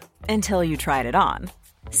t-shirt. Until you tried it on.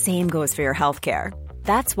 Same goes for your healthcare.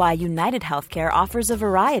 That's why United Healthcare offers a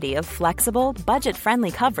variety of flexible,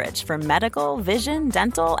 budget-friendly coverage for medical, vision,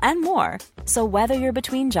 dental, and more. So whether you're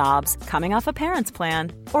between jobs, coming off a parent's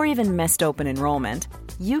plan, or even missed open enrollment,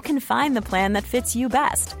 you can find the plan that fits you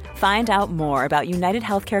best. Find out more about United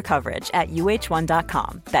Healthcare coverage at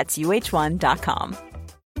UH1.com. That's UH1.com.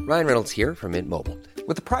 Ryan Reynolds here from Mint Mobile.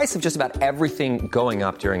 With the price of just about everything going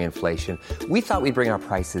up during inflation, we thought we'd bring our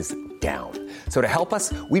prices down. So to help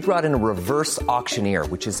us, we brought in a reverse auctioneer,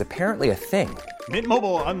 which is apparently a thing. Mint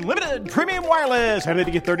Mobile Unlimited Premium Wireless. How to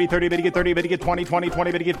get 30, 30, bit to get 30, bit to get 20, 20,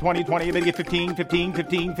 20, bit to get 20, 20, bit to get 15, 15,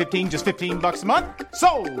 15, 15, just $15 a month?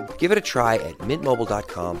 Sold! Give it a try at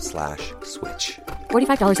mintmobile.com/switch.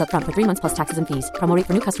 $45 up front for 3 months plus taxes and fees. Promo rate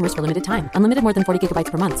for new customers for limited time. Unlimited more than 40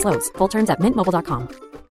 gigabytes per month. Slows full terms at mintmobile.com.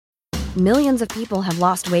 Millions of people have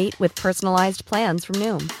lost weight with personalized plans from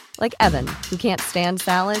Noom. Like Evan, who can't stand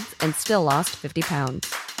salads and still lost 50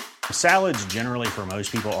 pounds. Salads generally for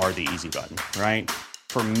most people are the easy button, right?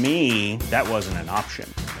 For me, that wasn't an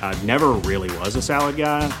option. I never really was a salad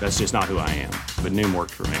guy. That's just not who I am. But Noom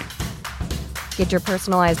worked for me. Get your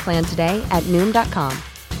personalized plan today at Noom.com.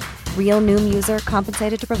 Real Noom user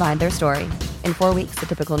compensated to provide their story. In 4 weeks, the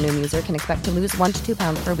typical Noom user can expect to lose 1 to 2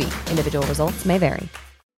 pounds per week. Individual results may vary.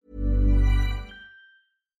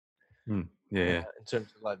 Yeah. In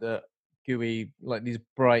terms of like the gooey, like these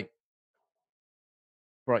bright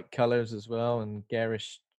colors as well, and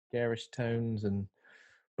garish tones, and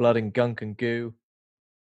blood and gunk and goo,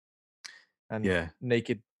 and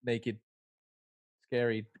naked,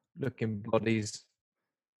 scary looking bodies.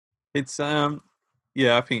 It's I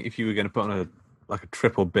think if you were going to put on a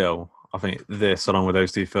triple bill, I think this along with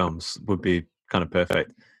those two films would be kind of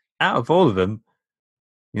perfect. Out of all of them,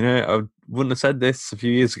 I wouldn't have said this a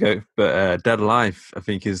few years ago, but Dead Alive, I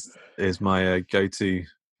think, is my go-to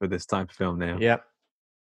for this type of film now. Yep.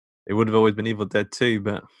 it would have always been Evil Dead 2,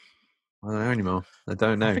 but I don't know anymore. I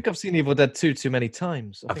don't know. I think I've seen Evil Dead 2 too many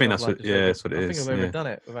times. I think that's what, that's what it is. I think I've overdone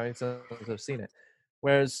it with how many times I've seen it.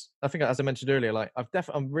 Whereas I think, as I mentioned earlier, like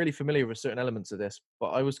I'm really familiar with certain elements of this, but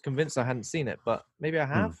I was convinced I hadn't seen it. But maybe I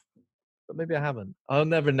have, but maybe I haven't. I'll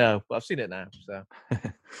never know. But I've seen it now. So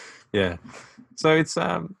yeah. So it's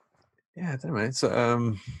I don't know. It's I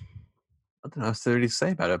don't know what to really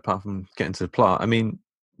say about it apart from getting to the plot. I mean,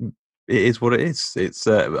 it is what it is. It's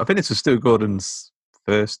I think it's Stuart Gordon's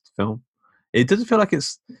first film. It doesn't feel like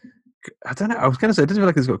it's. I don't know. I was going to say it doesn't feel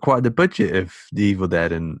like it's got quite the budget of The Evil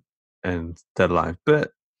Dead and Dead Alive,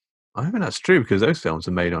 but I don't think that's true because those films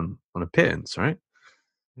are made on appearance, right?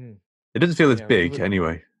 It doesn't feel as big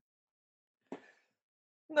anyway.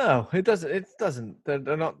 No, it doesn't. It doesn't. There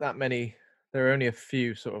are not that many. There are only a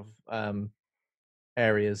few sort of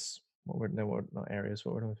areas. Not areas.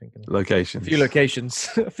 What were I thinking? Locations. A few locations.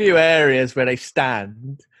 A few areas where they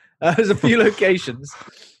stand. There's a few locations.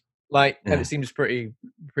 And it seems pretty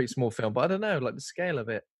small film, but I don't know. Like the scale of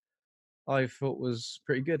it, I thought was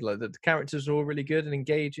pretty good. Like the characters were all really good and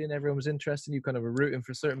engaging. Everyone was interested. You kind of were rooting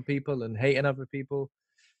for certain people and hating other people.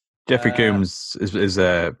 Jeffrey Combs is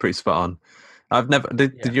pretty spot on. I've never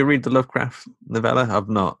did you read the Lovecraft novella? I've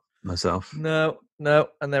not myself. No,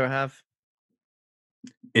 I never have.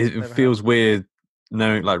 It feels weird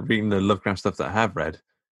knowing, like reading the Lovecraft stuff that I have read.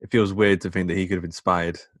 It feels weird to think that he could have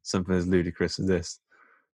inspired something as ludicrous as this.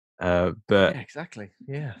 But yeah, exactly.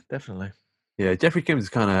 Yeah, definitely. Yeah, Jeffrey Combs is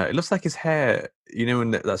kind of. It looks like his hair. You know,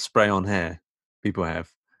 when that spray-on hair people have.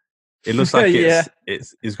 It looks like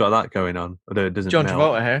it's got that going on, although it doesn't. John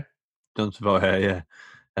Travolta hair. John Travolta hair, yeah.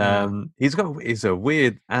 He's a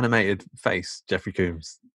weird animated face, Jeffrey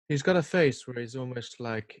Combs. He's got a face where he's almost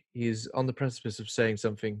like he's on the precipice of saying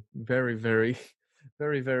something very, very,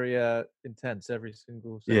 very, very intense every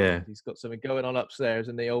single second. Yeah. He's got something going on upstairs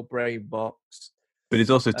in the old brain box. But he's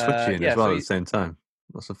also twitching as well at the same time.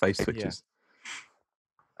 Lots of face twitches.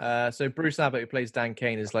 Yeah. So Bruce Abbott, who plays Dan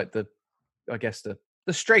Kane, is like the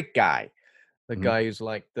straight guy. The guy who's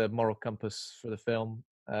like the moral compass for the film.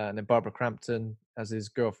 And then Barbara Crampton as his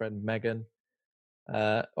girlfriend, Megan.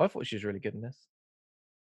 I thought she was really good in this.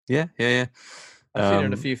 Yeah. I've seen her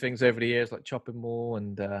in a few things over the years, like Chopping Mall,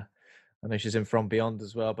 and I know she's in From Beyond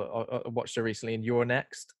as well, but I watched her recently in You're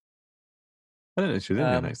Next. I don't know she was in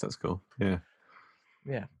You're Next. That's cool. Yeah.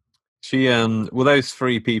 Yeah. She, those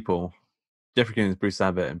three people, Jeffrey Combs, Bruce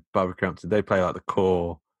Abbott, and Barbara Crampton, they play like the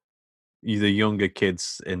core, the younger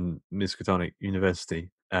kids in Miskatonic University.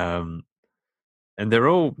 And they've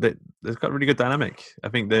got a really good dynamic. I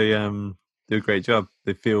think they do a great job.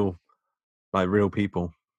 They feel like real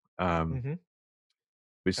people,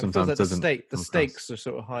 which sometimes like doesn't. The stakes are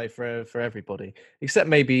sort of high for everybody, except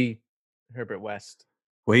maybe Herbert West.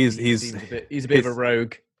 Well, he's a bit of a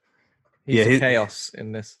rogue. He's chaos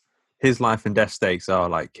in this. His life and death stakes are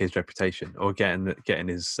like his reputation or getting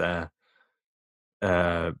his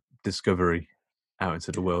discovery out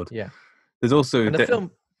into the world. Yeah. There's also the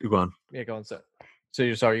film. Go on. Yeah, go on. So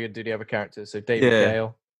you're sorry, you do the other characters. So David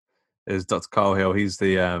Gale. There's Dr. Carl Hill. He's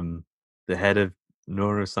the head of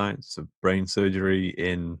neuroscience of brain surgery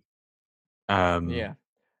in. Yeah,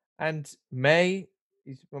 and May.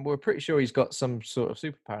 We're pretty sure he's got some sort of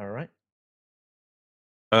superpower, right?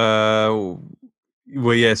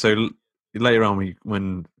 Well, yeah. So later on,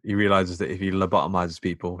 when he realizes that if he lobotomizes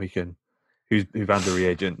people, he can. Who've had the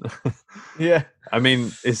reagent? Yeah. I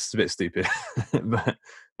mean, it's a bit stupid, but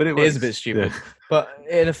it is a bit stupid. Yeah. But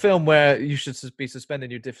in a film where you should be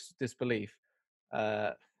suspending your disbelief,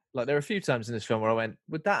 like there are a few times in this film where I went,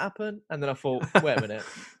 "Would that happen?" And then I thought, "Wait a minute,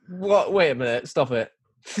 what? Wait a minute, stop it,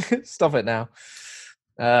 stop it now."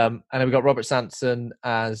 And then we got Robert Sampson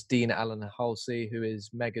as Dean Allen Halsey, who is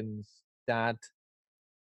Megan's dad,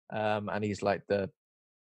 and he's like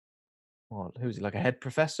who's he, like a head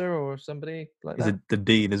professor or somebody like that? He's the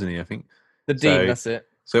dean, isn't he? I think the dean. That's it.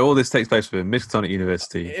 So all this takes place within Miskatonic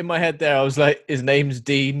University. In my head, there, I was like, "His name's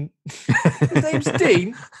Dean. His name's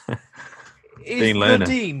Dean. Dean Lerner.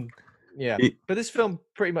 Dean." Yeah, but this film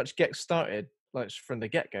pretty much gets started like from the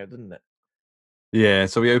get-go, doesn't it? Yeah,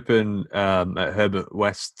 so we open at Herbert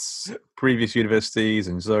West's previous universities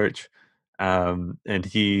in Zurich, and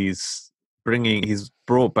he's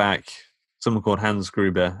brought back someone called Hans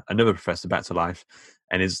Gruber, another professor, back to life,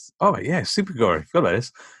 and super gory. Forgot about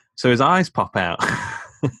this. So his eyes pop out.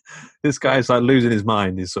 This guy's like losing his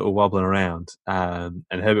mind. He's sort of wobbling around, and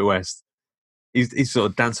Herbert West, he's sort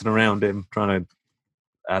of dancing around him, trying to.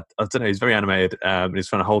 I don't know. He's very animated, and he's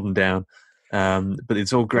trying to hold him down. But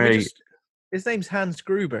it's all great. His name's Hans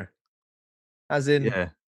Gruber, as in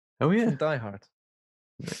Die Hard.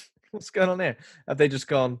 What's going on here? Have they just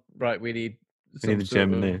gone, right, we need a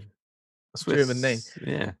German name. German name.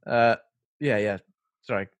 Yeah. Yeah.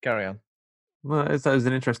 Sorry, carry on. Well, that was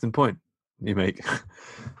an interesting point you make. I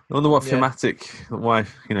wonder what thematically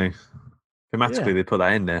they put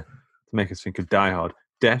that in there to make us think of Die Hard.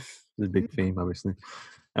 Death is a big theme, obviously.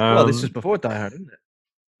 Well, this was before Die Hard, isn't it?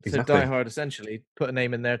 Exactly. So Die Hard essentially put a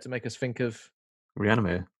name in there to make us think of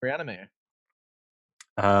Reanimator.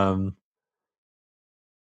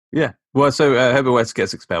 Yeah. Well, so Herbert West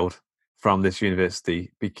gets expelled from this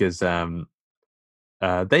university because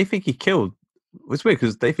they think he killed. It's weird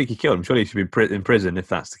because they think he killed him. Surely he should be in prison if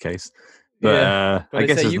that's the case. But, but I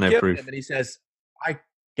guess there's you no proof. Him, and he says, "I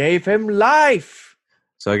gave him life."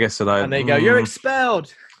 So I guess they're like, and they go, "You're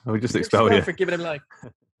expelled." We just expelled you for giving him life.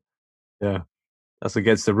 Yeah, that's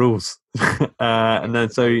against the rules. And then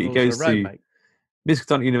so he goes to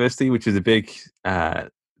Miskatonic University, which is a big in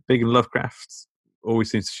Lovecraft. Always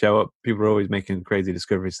seems to show up. People are always making crazy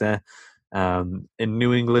discoveries there. In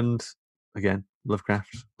New England, again,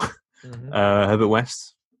 Lovecraft. Mm-hmm. Herbert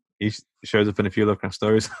West, he shows up in a few Lovecraft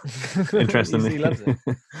stories. Interestingly, he loves it.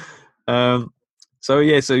 So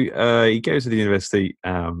he goes to the university.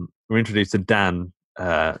 We're introduced to Dan.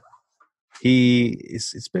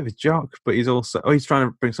 It's a bit of a jock, but he's also he's trying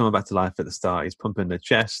to bring someone back to life at the start. He's pumping their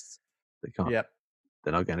chest. They can't. Yep.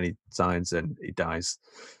 They're not getting any signs, and he dies.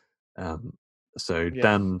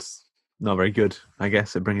 Dan's not very good, I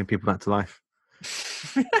guess, at bringing people back to life.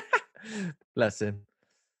 Bless him.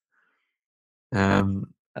 So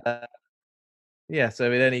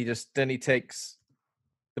then he takes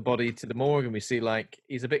the body to the morgue, and we see like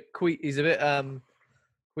he's a bit queasy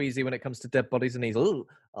when it comes to dead bodies, and he's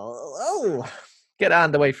get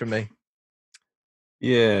hand away from me.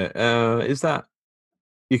 Yeah, is that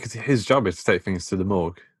his job is to take things to the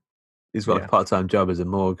morgue? He's got a part-time job as a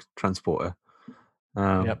morgue transporter.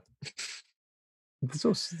 Yep. There's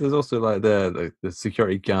also like the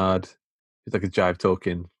security guard. He's like a jive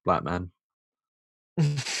talking black man.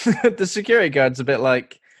 The security guard's a bit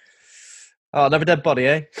like, oh, another dead body,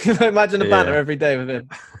 eh? Imagine a banner every day with him.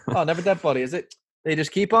 Oh, another dead body, is it? They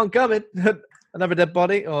just keep on coming. Another dead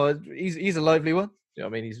body. Oh, he's a lively one. You know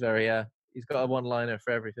what I mean? He's very he's got a one-liner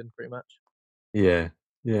for everything, pretty much. Yeah.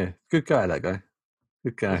 Good guy, that guy.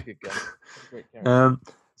 Good guy. He's a good guy. Great character.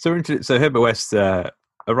 So Herbert West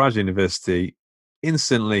arrives at university.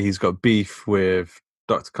 Instantly, he's got beef with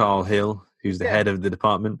Dr. Carl Hill, who's the head of the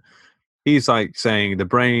department. He's like saying the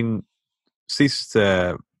brain ceases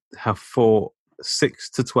to have 6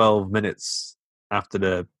 to 12 minutes after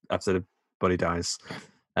the body dies.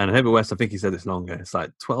 And Herbert West, I think he said it's longer. It's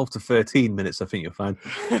like 12 to 13 minutes, I think you'll find.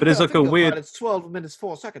 But it's like a weird... It's 12 minutes,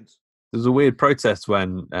 4 seconds. There's a weird protest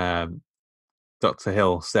when Dr.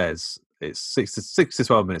 Hill says it's 6 to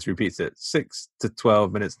 12 minutes, repeats it, 6 to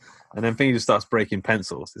 12 minutes, and then Finger just starts breaking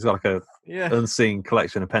pencils. It's got like a unseen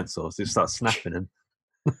collection of pencils. He just starts snapping them.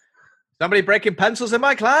 Somebody breaking pencils in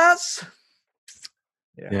my class?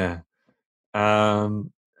 Yeah.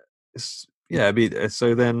 So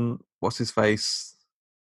then, what's his face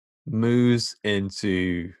moves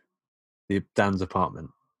into Dan's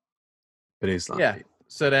apartment, but he's like,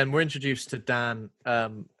 So then we're introduced to Dan.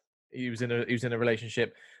 He was in a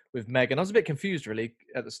relationship with Megan. I was a bit confused really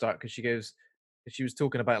at the start because she was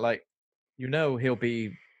talking about like, he'll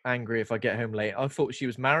be angry if I get home late. I thought she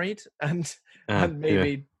was married and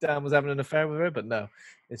maybe Dan was having an affair with her, but no,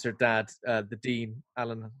 it's her dad, the Dean,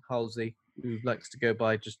 Alan Halsey, who likes to go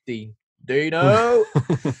by just Dean. Dino.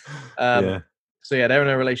 So they're in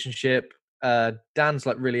a relationship. Dan's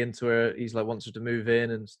like really into her. He's like wants her to move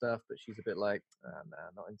in and stuff, but she's a bit like, nah,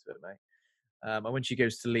 not into it, mate. And when she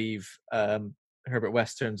goes to leave, Herbert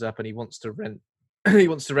West turns up and he wants to rent. He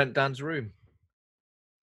wants to rent Dan's room.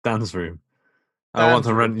 Dan's room. I want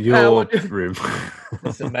to rent your room.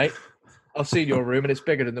 Listen, mate, I've seen your room and it's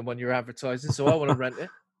bigger than the one you're advertising, so I want to rent it.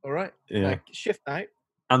 All right. Yeah. Like, shift out.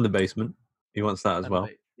 And the basement. He wants that as well.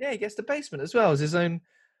 He gets the basement as well as his own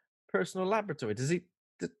personal laboratory. Does he?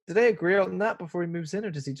 Do they agree on that before he moves in,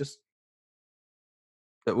 or does he just?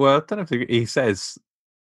 Well, I don't know if he says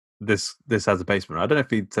this has a basement. I don't know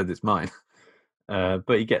if he said it's mine, but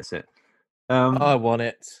he gets it. I want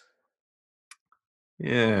it.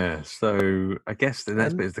 Yeah, so I guess the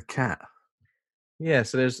next bit is the cat. Yeah,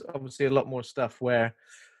 so there's obviously a lot more stuff where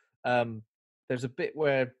there's a bit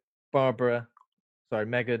where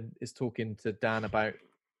Megan is talking to Dan about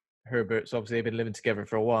Herbert. So obviously they've been living together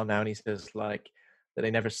for a while now, and he says like that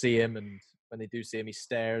they never see him, and when they do see him, he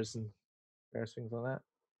stares and various things like that.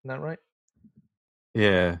 Isn't that right?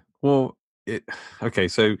 Yeah. Well, okay.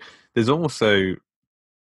 So there's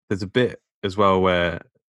a bit as well where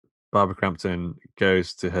Barbara Crampton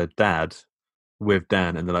goes to her dad with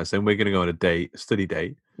Dan, and they're like saying, "We're going to go on a study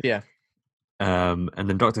date." Yeah. And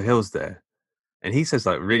then Dr. Hill's there, and he says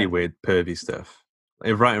like really weird, pervy stuff,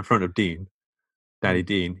 like, right in front of Dean, Daddy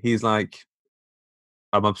Dean. He's like,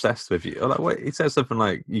 "I'm obsessed with you." Or like, what? He says something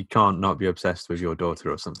like, "You can't not be obsessed with your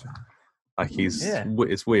daughter," or something. Like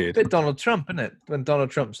it's weird. A bit Donald Trump, isn't it? When Donald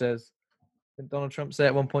Trump says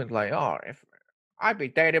at one point, like, "Oh, if I'd be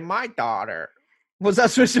dating my daughter." Was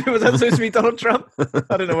that supposed to be Donald Trump?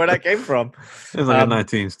 I don't know where that came from. It was like a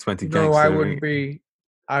 1920 gangster. No, I wouldn't be.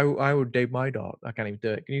 I would date my daughter. I can't even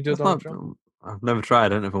do it. Can you do it, Donald Trump? I've never tried. I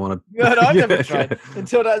don't know if I want to. No, I've never tried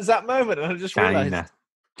until that moment, and I just realized.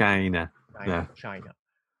 China.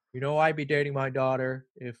 You know, I'd be dating my daughter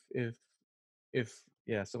if he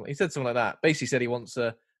said something like that. Basically, said he wants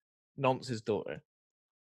to nonce his daughter.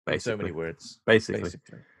 Basically, so many words. Basically.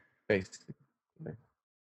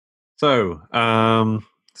 So,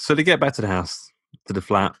 so they get back to the house, to the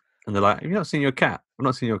flat, and they're like, "Have you not seen your cat? I've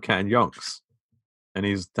not seen your cat in yonks." And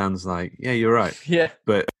Dan's like, "Yeah, you're right." Yeah,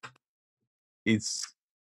 but he's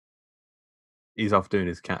off doing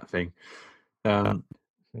his cat thing.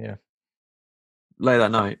 Yeah. Late that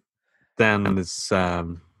night, Dan is I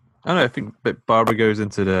don't know. I think Barbara goes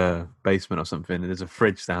into the basement or something, and there's a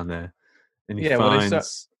fridge down there, and he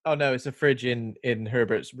finds. Oh no, it's a fridge in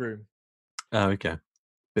Herbert's room. Oh, okay.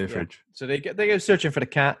 Bit of fridge. So they go searching for the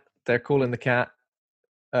cat. They're calling the cat,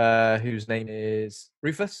 whose name is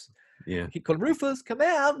Rufus. Yeah. Keep calling Rufus. Come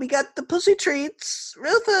out. We got the pussy treats.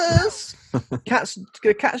 Rufus. Cats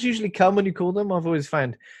usually come when you call them. I've always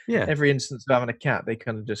found. Yeah. Every instance of having a cat, they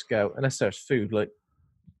kind of just go unless there's food like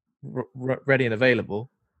ready and available.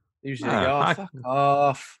 Usually, they go, fuck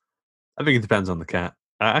off. I think it depends on the cat.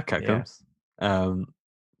 A cat comes.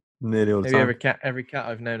 Nearly all the time. Every cat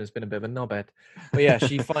I've known has been a bit of a knobhead. But yeah,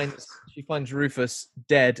 she finds Rufus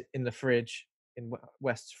dead in the fridge, in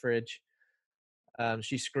West's fridge.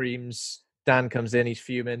 She screams. Dan comes in. He's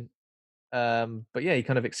fuming. But yeah, he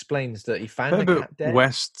kind of explains that he found the cat dead.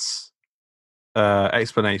 West's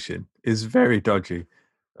explanation is very dodgy.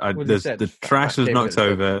 The trash was knocked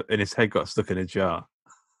over, and his head got stuck in a jar.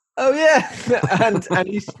 Oh yeah, and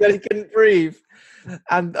he said he couldn't breathe.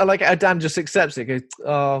 And I like how Dan just accepts it. Goes,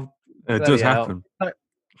 "Oh, it does happen."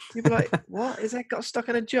 You'd be like, "What? His head got stuck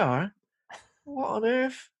in a jar? What on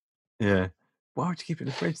earth?" Yeah. Why would you keep it in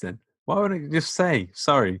the fridge then? Why wouldn't you just say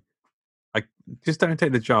sorry? Just don't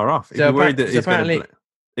take the jar off. If you're worried that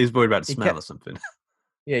he's worried about the smell or something.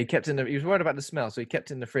 Yeah, he was worried about the smell, so he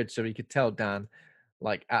kept it in the fridge so he could tell Dan,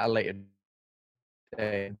 like at a later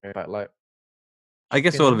day, about like. I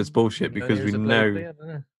guess all of it's bullshit because we know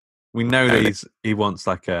that he wants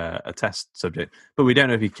like a test subject, but we don't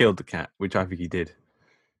know if he killed the cat, which I think he did.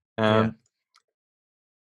 But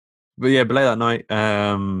late that night,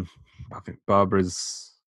 I think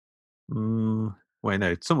Barbara's. Wait,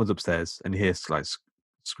 no, someone's upstairs and he hears like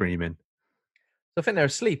screaming. So I think they're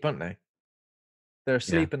asleep, aren't they? They're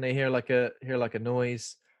asleep and they hear like a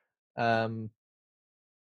noise. Right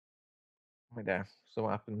there. So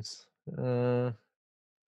what happens?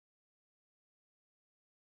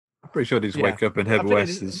 I'm pretty sure they just wake up and Herbert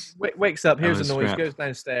West wakes up, hears a noise, goes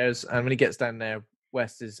downstairs, and when he gets down there,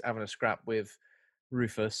 West is having a scrap with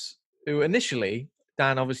Rufus, who initially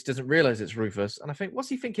Dan obviously doesn't realize it's Rufus, and I think, what's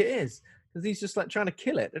he think it is? Because he's just like trying to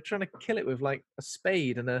kill it. They're trying to kill it with like a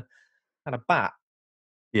spade and a bat.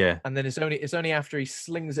 Yeah. And then it's only after he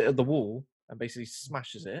slings it at the wall and basically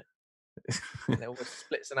smashes it, and it almost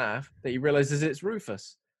splits in half, that he realizes it's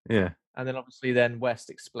Rufus. Yeah. And then obviously West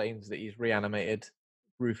explains that he's reanimated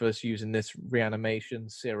Rufus using this reanimation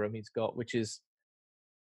serum he's got, which is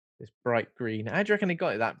this bright green. How do you reckon he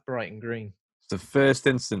got it that bright and green? It's the first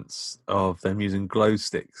instance of them using glow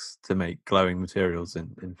sticks to make glowing materials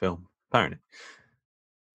in film, apparently.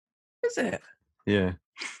 Is it? Yeah.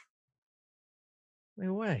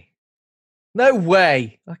 No way.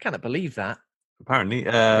 I cannot believe that. Apparently.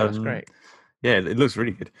 That's great. Yeah, it looks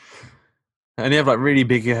really good. And they have like really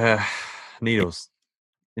big needles,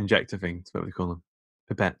 injector things, what do we call them?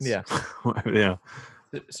 Pipettes. Yeah. Whatever they are.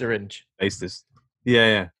 Syringe. Bastes.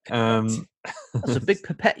 Yeah. That's a big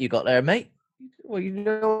pipette you got there, mate. Well, you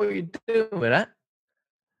know what you're doing with that.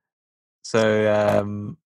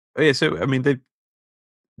 So, so I mean,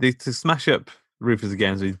 they to smash up Rufus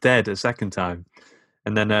again, so he's dead a second time.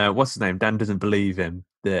 And then, what's his name? Dan doesn't believe him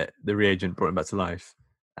that the reagent brought him back to life.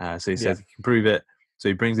 So he says he can prove it. So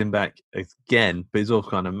he brings him back again, but he's all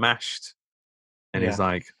kind of mashed. And he's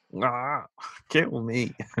like, kill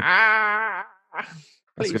me.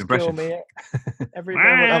 Please kill me. Every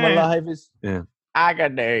moment I'm alive is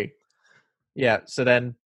agony. Yeah, so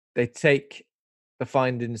then they take the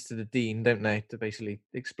findings to the dean, don't they, to basically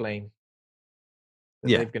explain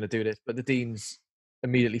that Yeah. they're going to do this. But the dean's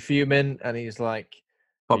immediately fuming, and he's like,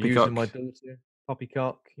 "You're using my daughter,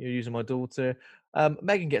 poppycock. You're using my daughter."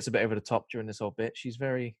 Megan gets a bit over the top during this whole bit. She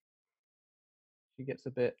gets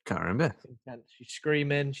a bit Can't remember. intense. She's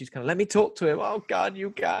screaming. She's kind of, "Let me talk to him." "Oh God,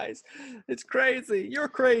 you guys, it's crazy. You're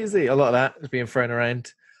crazy." A lot of that is being thrown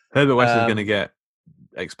around. Herbert West is going to get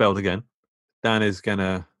expelled again. Dan is going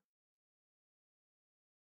to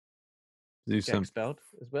do Get some. expelled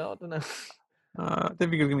as well. I don't know. I don't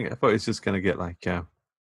think he's going to get. I thought he's just going to get like going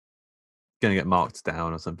to get marked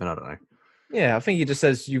down or something. I don't know. Yeah, I think he just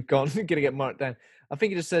says you're going to get marked down. I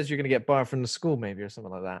think he just says you're going to get barred from the school, maybe, or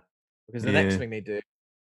something like that. Because the next thing they do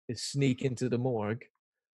is sneak into the morgue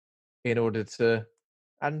in order to,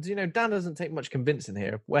 and Dan doesn't take much convincing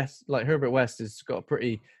here. Herbert West has got a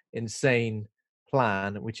pretty insane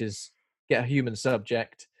plan, which is get a human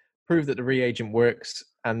subject, prove that the reagent works,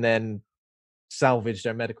 and then salvage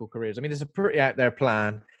their medical careers. I mean, it's a pretty out there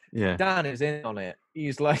plan. Yeah, Dan is in on it.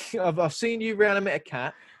 He's like, I've seen you reanimate a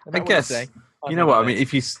cat. I guess. You know what I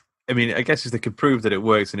mean? I guess if they could prove that it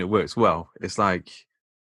works and it works well, it's like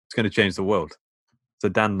it's going to change the world. So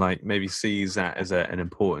Dan maybe sees that as an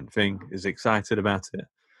important thing, is excited about it.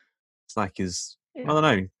 It's like I don't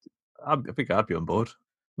know. I think I'd be on board.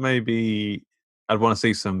 Maybe I'd want to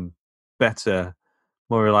see some better,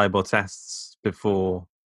 more reliable tests before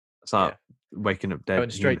I start waking up dead.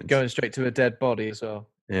 Going straight to a dead body as well.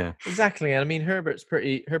 Yeah, exactly. And I mean, Herbert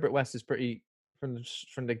West is pretty from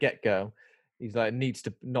the get go. He's like needs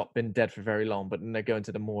to not been dead for very long, but then they're going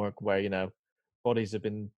to the morgue where bodies have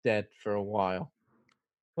been dead for a while.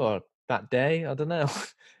 Well, that day, I don't know.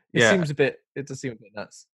 It does seem a bit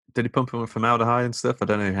nuts. Did he pump him with formaldehyde and stuff? I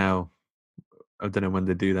don't know when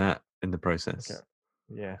they do that in the process.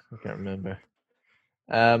 I can't remember.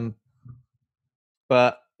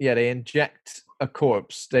 But yeah, they inject a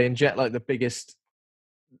corpse. They inject like the biggest,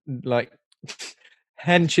 like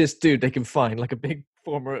henchest dude they can find, like a big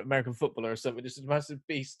former American footballer or something, just a massive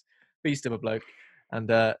beast of a bloke. And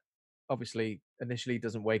obviously, initially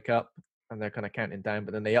doesn't wake up, and they're kind of counting down,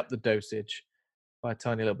 but then they up the dosage by a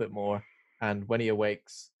tiny little bit more. And when he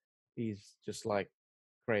awakes, he's just like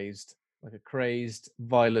crazed, like a crazed,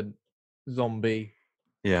 violent zombie.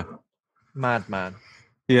 Yeah. Madman.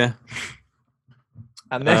 Yeah.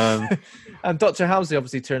 And then and Dr. Halsey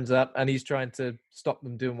obviously turns up, and he's trying to stop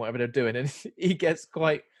them doing whatever they're doing, and he gets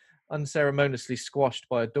quite unceremoniously squashed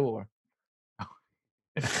by a door.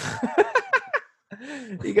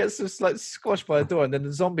 He gets just like squashed by a door, and then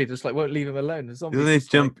the zombie just like won't leave him alone. The zombie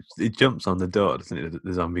he jumps on the door, doesn't he?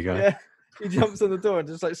 The zombie guy. Yeah, he jumps on the door and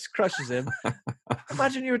just like crushes him.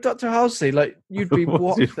 Imagine you were Dr. Halsey, like you'd be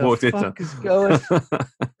what the fuck is going?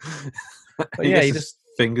 But yeah, he just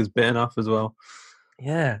fingers bitten off as well.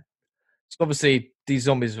 Yeah. So obviously these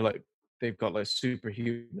zombies are like they've got like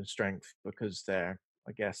superhuman strength because they're,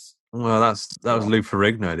 I guess. Well, that was Lou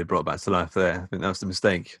Ferrigno they brought back to life there. I think that was the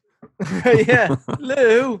mistake. Yeah,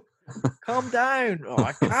 Lou, calm down. Oh,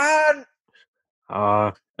 I can't.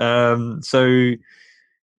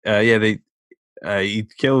 He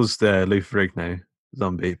kills the Lou Ferrigno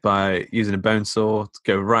zombie by using a bone saw to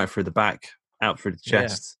go right through the back, out through the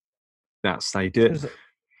chest. Yeah. That's how you do it.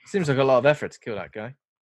 Seems like a lot of effort to kill that guy.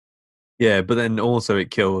 Yeah, but then also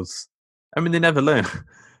it kills. I mean, they never learn.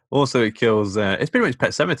 Also, it kills. It's pretty much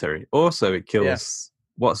Pet Sematary. Also, it kills.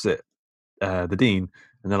 What's it? The Dean.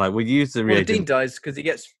 And they're like, "We use the reagent." The Dean dies because he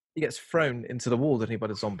gets thrown into the wall, doesn't he, by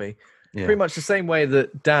the zombie? Yeah. Pretty much the same way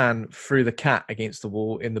that Dan threw the cat against the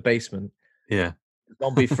wall in the basement. Yeah. The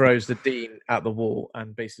zombie throws the Dean at the wall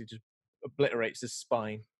and basically just obliterates his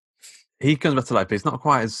spine. He comes back to life, but it's not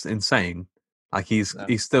quite as insane. Like he's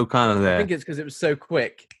still kind of there. I think it's because it was so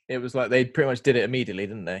quick. It was like they pretty much did it immediately,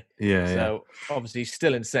 didn't they? Yeah. So obviously he's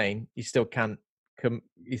still insane. He still can't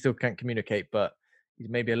communicate, but he's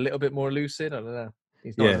maybe a little bit more lucid. I don't know.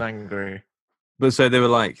 He's not as angry. But so they were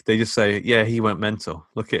like, they just say, "Yeah, he went mental.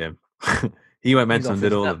 Look at him. He went mental and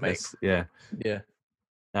did all of this." Yeah. Yeah.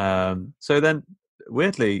 So then,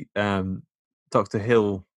 weirdly, Dr.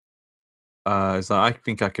 Hill is like, "I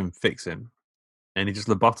think I can fix him," and he just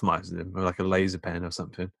lobotomizes him with like a laser pen or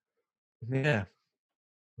something. Yeah.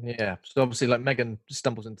 So obviously, like Megan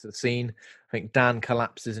stumbles into the scene. I think Dan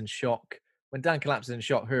collapses in shock. When Dan collapses in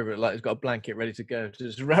shock, Herbert has got a blanket ready to go to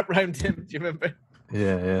just wrap around him. Do you remember?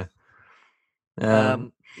 Yeah.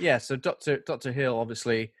 So Dr. Hill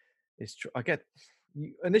obviously is.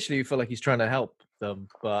 Initially you feel like he's trying to help them,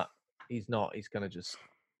 but he's not. He's gonna just.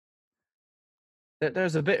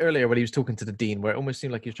 There's a bit earlier when he was talking to the Dean where it almost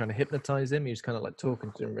seemed like he was trying to hypnotize him. He was kind of like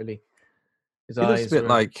talking to him really. His It looks eyes a bit were,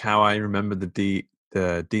 like how I remember the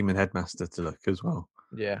Demon Headmaster to look as well.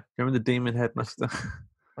 yeah. Remember the Demon Headmaster?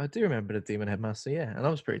 I do remember the Demon Headmaster, yeah, and I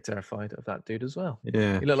was pretty terrified of that dude as well.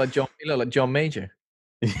 Yeah. He looked like John. He looked like John Major.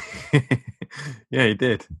 Yeah, he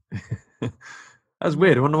did. That's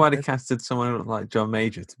weird. I wonder why they casted someone who looked like John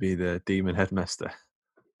Major to be the Demon Headmaster.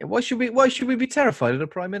 Why should we be terrified of the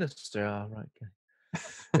Prime Minister? Oh, right.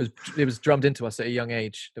 Okay. It was drummed into us at a young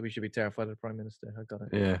age that we should be terrified of the Prime Minister. I got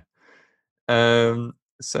it. Yeah.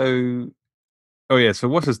 So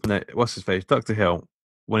what's his face? Dr. Hill,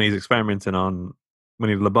 when he's experimenting when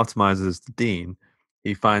he lobotomizes the Dean,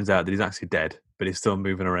 he finds out that he's actually dead, but he's still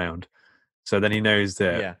moving around. So then he knows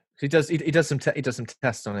that. Yeah. He does some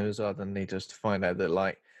tests on him as well. Then he does to find out that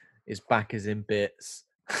like his back is in bits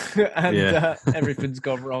and everything's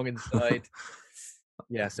gone wrong inside.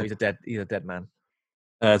 Yeah. So he's a dead man.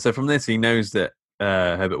 So from this, he knows that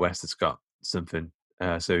Herbert West has got something.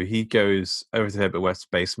 So he goes over to Herbert West's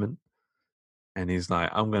basement, and he's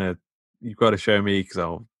like, "You've got to show me because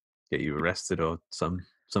I'll get you arrested or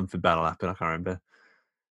something bad will happen. I can't remember.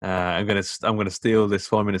 I'm gonna steal this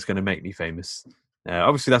formula. It's gonna make me famous."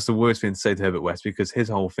 Obviously, that's the worst thing to say to Herbert West because his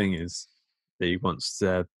whole thing is that he wants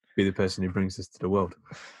to be the person who brings this to the world.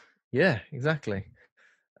 Yeah, exactly.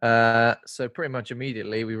 So pretty much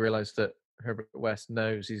immediately we realised that Herbert West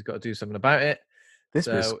knows he's got to do something about it. This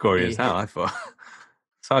was gory as hell, I thought.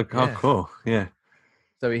 So hardcore, yeah.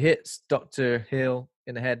 So he hits Dr. Hill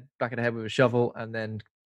in the back of the head with a shovel, and then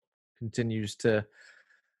continues to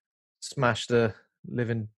smash the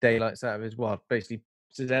living daylights out of his basically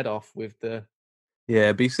his head off with the.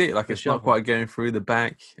 Yeah, but you see it like it's shovel. not quite going through the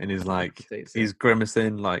back, and he's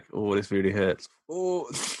grimacing like, "Oh, this really hurts." Oh,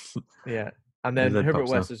 yeah. And then Herbert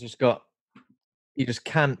West has just got. He just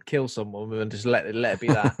can't kill someone and just let it be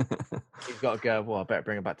that. He's got to go. Well, I better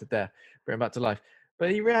bring him back bring him back to life.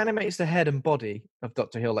 But he reanimates the head and body of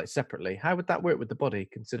Dr. Hill like separately. How would that work with the body?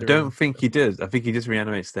 Considering I don't think he does. I think he just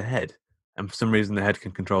reanimates the head, and for some reason the head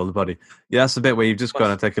can control the body. Yeah, that's the bit where you've just got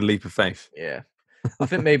to take a leap of faith. Yeah, I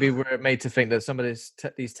think maybe we're made to think that some of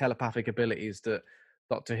these telepathic abilities that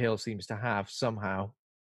Dr. Hill seems to have somehow.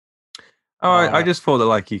 Oh, I just thought that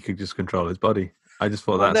like he could just control his body. I just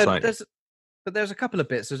thought But there's a couple of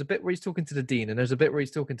bits. There's a bit where he's talking to the Dean, and there's a bit where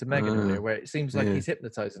he's talking to Megan earlier, where it seems like he's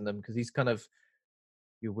hypnotizing them because he's kind of,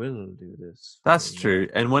 "You will do this." That's true.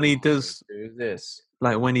 And when he does do this,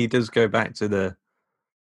 like when he does go back to the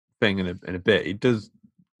thing in a bit, he does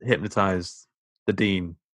hypnotize the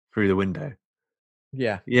Dean through the window.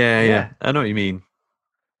 Yeah. I know what you mean.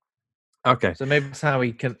 Okay. So maybe that's how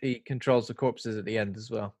he controls the corpses at the end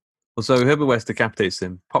as well. Well, so Herbert West decapitates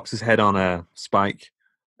him, pops his head on a spike.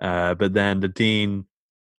 But then the Dean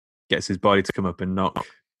gets his body to come up and knock.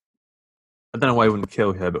 I don't know why he wouldn't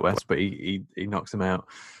kill Herbert West, but he knocks him out.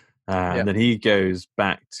 And then he goes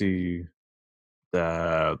back to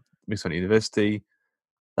the Smithsonian University.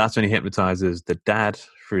 That's when he hypnotizes the dad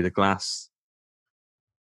through the glass.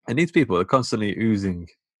 And these people are constantly oozing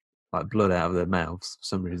like blood out of their mouths for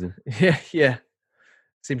some reason. Yeah.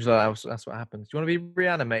 Seems like that's what happens. Do you want to be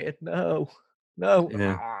reanimated? No.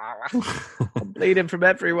 Yeah. I'm bleeding from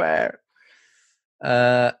everywhere.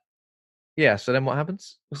 So then what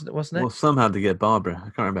happens? What's next? Well, somehow they get Barbara. I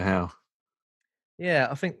can't remember how. Yeah,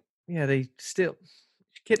 I think they still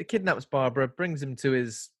kidnaps Barbara, brings him to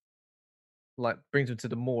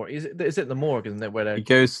the morgue. Is it the morgue, isn't it? Where he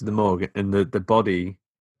goes to the morgue and the body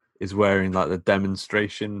is wearing like the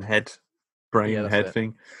demonstration head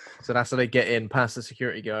thing. So that's how they get in past the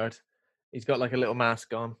security guard. He's got like a little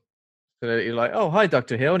mask on. So you're like, "Oh, hi,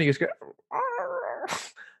 Dr. Hill," and he goes,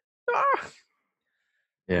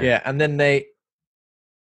 yeah, and then they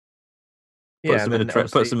puts him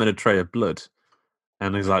in a tray of blood,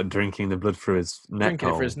 and he's like drinking the blood through his neck. Drinking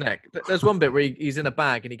it for his neck. There's one bit where he's in a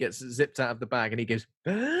bag and he gets zipped out of the bag and he goes,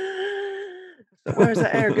 "Where's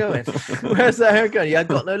that air going? Where's that air going? You ain't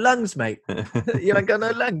got no lungs, mate. You ain't got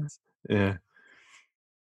no lungs." Yeah.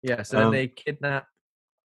 So then they kidnap.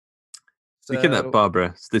 They kidnap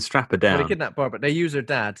Barbara. So they strap her down. They kidnap Barbara. They use her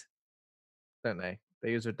dad, don't they?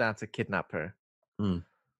 They use her dad to kidnap her. Mm.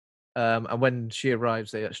 And when she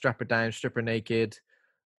arrives, they strap her down, strip her naked.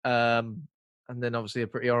 And then obviously a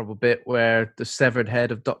pretty horrible bit where the severed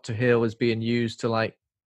head of Dr. Hill is being used to like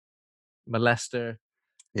molest her.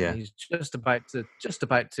 Yeah. And he's just about to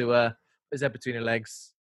his head between her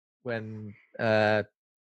legs when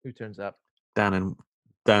who turns up? Dan and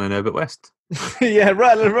Herbert West. Yeah,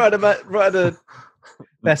 right at the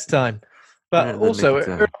best time. But also,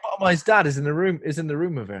 Bottomized dad is in the room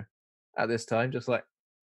with her at this time, just like.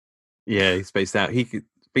 Yeah, he's spaced out. He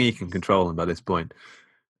can control him by this point.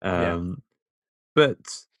 But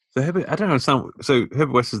So Herbert, I don't understand. So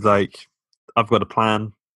Herbert West is like, I've got a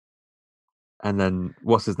plan, and then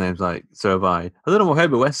what's his name's like, so have I. I don't know what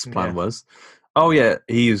Herbert West's plan was. Oh yeah,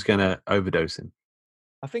 he was gonna overdose him.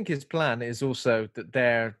 I think his plan is also that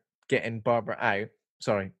they're getting Barbara out.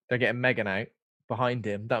 Sorry, they're getting Megan out behind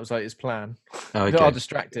him. That was like his plan. Oh, okay. I'll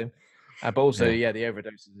distract him. But also, the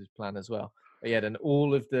overdose is his plan as well. But yeah, then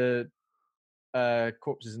all of the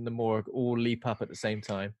corpses in the morgue all leap up at the same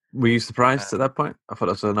time. Were you surprised at that point? I thought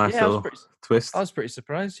that was a nice little twist. I was pretty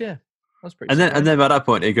surprised. Yeah, I was pretty. And then by that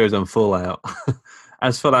point, it goes on full out.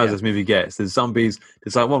 As full out as this movie gets, there's zombies.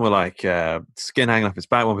 There's like one with like skin hanging off its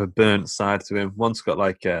back, one with a burnt side to him. One's got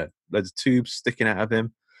like loads of tubes sticking out of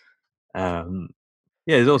him.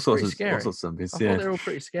 There's all sorts of zombies. I thought they're all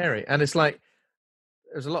pretty scary, and it's like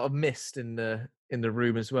there's a lot of mist in the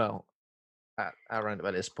room as well. Around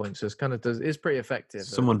about this point, so it's pretty effective.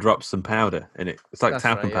 Someone drops some powder in it. It's like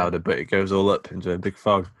talcum powder, but it goes all up into a big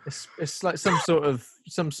fog. It's like some sort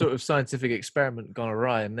of scientific experiment gone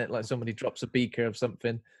awry, and like somebody drops a beaker of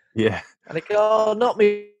something. Yeah, and they go, "Oh, not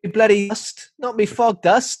me bloody dust, not me fog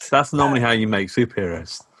dust." That's normally how you make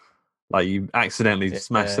superheroes. Like you accidentally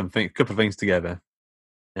smash a couple of things together,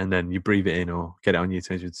 and then you breathe it in or get it on you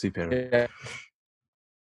to make a superhero. Yeah.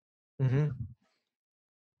 Mm-hmm.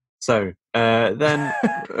 So then,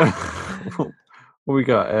 what we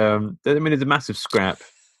got? I mean, it's a massive scrap.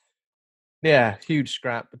 Yeah, huge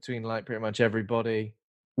scrap between like pretty much everybody.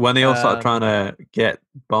 When they all start trying to get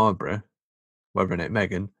Barbara, whatever her name,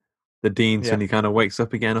 Megan, the dean suddenly kind of wakes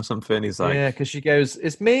up again or something. He's like, yeah, because she goes,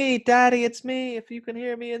 "It's me, Daddy, it's me. If you can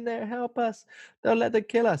hear me in there, help us. Don't let them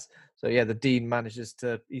kill us." So yeah, the dean manages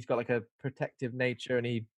to. He's got like a protective nature, and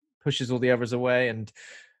he pushes all the others away. And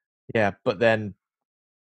yeah, but then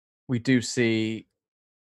we do see.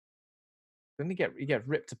 Then he get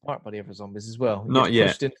ripped apart by the other zombies as well. Not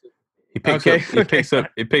yet. He picks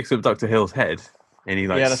up Dr. Hill's head and he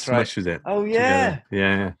smushes it. Oh yeah, together.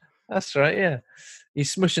 Yeah, that's right. Yeah,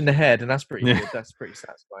 he's smushing the head, and that's pretty good. That's pretty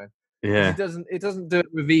satisfying. Yeah, it doesn't do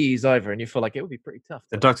it with ease either, and you feel like it would be pretty tough.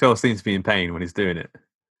 And Dr. Hill seems to be in pain when he's doing it.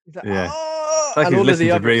 He's like, oh! It's like he's listening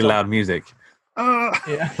to really loud music.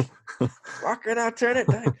 Yeah, rocking out, turn it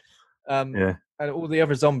down. Yeah. And all the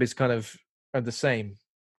other zombies kind of are the same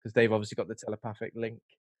because they've obviously got the telepathic link.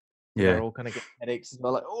 Yeah, they're all kind of getting headaches as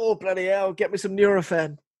well. Like, oh bloody hell, get me some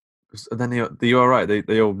Nurofen. And then you're all right.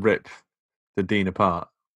 They all rip the dean apart.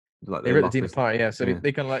 Like they rip the dean apart. Yeah, so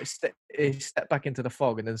they kind of like step back into the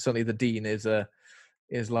fog, and then suddenly the dean is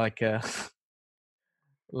like a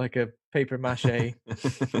paper mache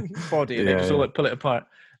body, and they just all like pull it apart.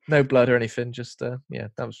 No blood or anything. Just that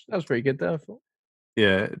was pretty good though, I thought.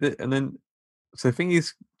 Yeah, and then. So I think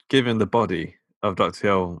he's given the body of Dr.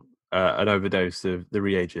 Hill an overdose of the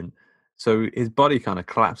reagent. So his body kind of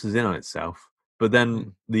collapses in on itself, but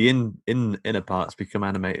then the inner parts become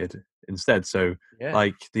animated instead. So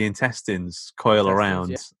like the intestines coil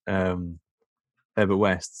around Herbert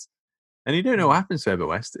West. And you don't know what happens to Herbert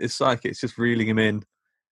West. It's like it's just reeling him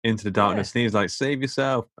into the darkness. And he's like, save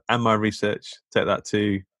yourself. And my research. Take that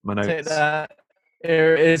to my notes. Take that.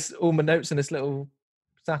 Here is all my notes in this little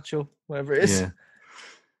satchel, whatever it is.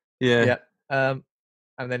 Yeah. And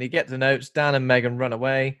then he gets the notes. Dan and Megan run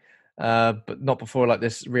away, but not before like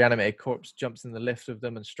this reanimated corpse jumps in the lift of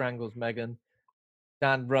them and strangles Megan.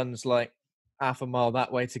 Dan runs like half a mile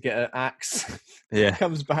that way to get an axe. Yeah,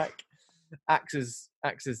 comes back, axes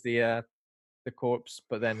the corpse,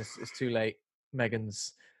 but then it's too late.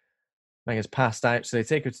 Megan's passed out, so they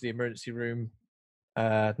take her to the emergency room.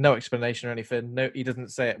 No explanation or anything. No, he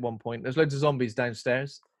doesn't say at one point. There's loads of zombies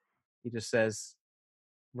downstairs. He just says,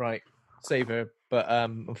 "Right, save her." But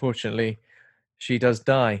unfortunately, she does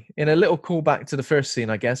die. In a little callback to the first scene,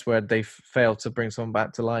 I guess, where they failed to bring someone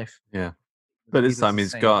back to life. Yeah, but this time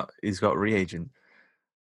he's got reagent,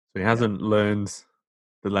 so he hasn't learned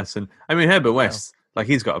the lesson. I mean, Herbert West, like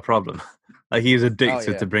he's got a problem. Like he's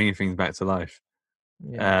addicted to bringing things back to life.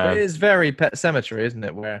 Yeah, but it is very Pet Sematary, isn't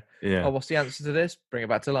it? Where what's the answer to this? Bring it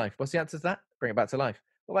back to life. What's the answer to that? Bring it back to life.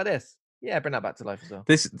 What about this? Yeah, bring that back to life as well.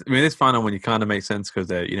 This final one you kind of make sense because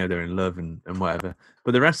they're in love and whatever.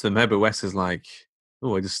 But the rest of them, Herbert West is like,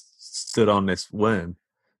 oh, I just stood on this worm.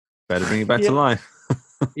 Better bring it back to life.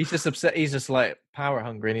 He's just upset. He's just like power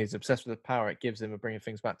hungry, and he's obsessed with the power it gives him of bringing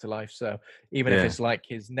things back to life. So even if it's like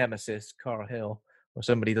his nemesis, Carl Hill, or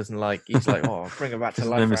somebody doesn't like, he's like, oh, bring it back to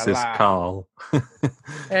life. Nemesis Carl.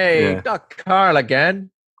 Hey, not Carl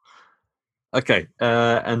again. Okay,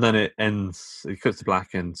 and then it ends. It cuts to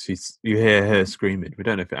black, and you hear her screaming. We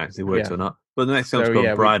don't know if it actually works or not. But the next film's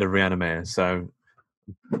called Bride of Reanimator, so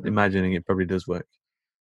imagining it probably does work.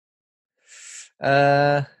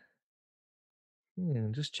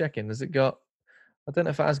 Just checking. Has it got? I don't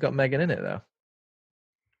know if it has got Megan in it though.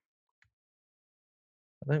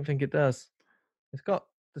 I don't think it does. It's got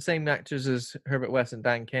the same actors as Herbert West and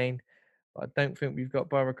Dan Kane, but I don't think we've got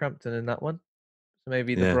Barbara Crampton in that one. So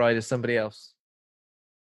maybe the bride is somebody else.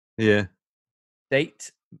 Yeah.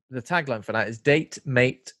 Date. The tagline for that is "Date,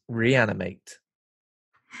 Mate, Reanimate."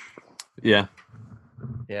 Yeah.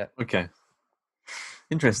 Yeah. Okay.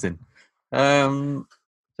 Interesting. So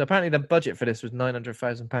apparently the budget for this was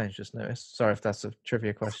 £900,000. Just noticed. Sorry if that's a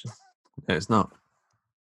trivia question. No, it's not.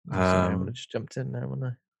 Sorry, I would have just jumped in there,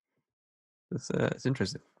 wouldn't I? It's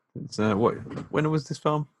interesting. It's when was this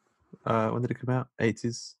film? When did it come out?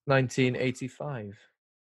 80s? 1985.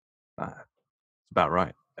 It's about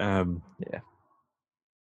right. Yeah.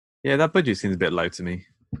 Yeah, that budget seems a bit low to me,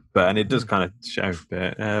 and it does kind of show.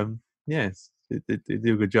 But yeah, they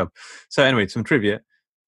do a good job. So anyway, some trivia.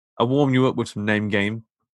 I'll warm you up with some name game,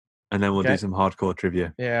 and then we'll do some hardcore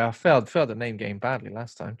trivia. Yeah, I failed the name game badly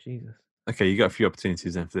last time. Jesus. Okay, you got a few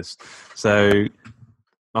opportunities then for this. So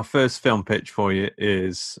my first film pitch for you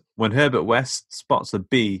is when Herbert West spots a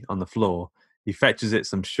bee on the floor, he fetches it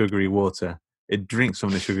some sugary water. It drinks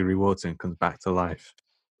from the sugary water and comes back to life.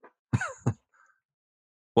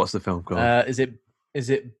 What's the film called? Is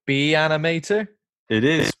it Bee Animator? It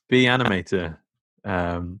is Bee Animator.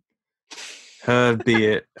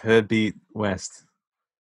 Herbie West.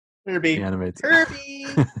 Herbie. Bee Animator. Herbie.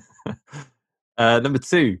 Number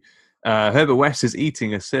 2. Herbert West is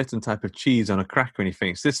eating a certain type of cheese on a cracker and he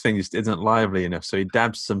thinks this thing just isn't lively enough. So he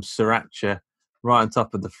dabs some sriracha right on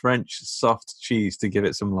top of the French soft cheese to give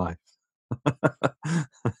it some life.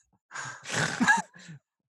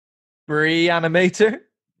 Brie Animator?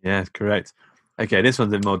 Yeah, correct. Okay, this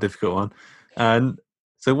one's a more difficult one. And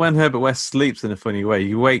so when Herbert West sleeps in a funny way,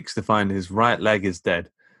 he wakes to find his right leg is dead,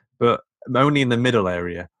 but only in the middle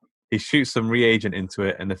area. He shoots some reagent into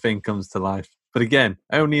it and the thing comes to life. But again,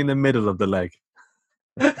 only in the middle of the leg.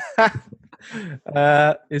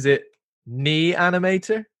 Is it Knee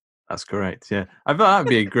Animator? That's correct, yeah. I thought that would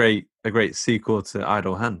be a great sequel to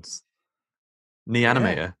Idle Hands. Knee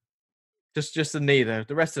Animator. Just the knee though.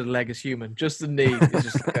 The rest of the leg is human. Just the knee is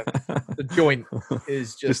just like the joint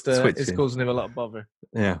is just it's causing him a lot of bother.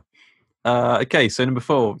 Yeah. Okay, so number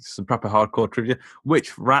 4, some proper hardcore trivia.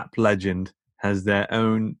 Which rap legend has their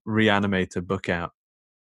own Reanimator book out?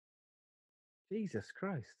 Jesus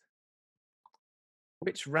Christ.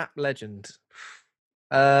 Which rap legend?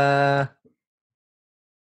 I'm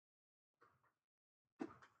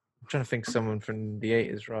trying to think of someone from the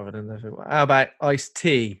 80s rather than how about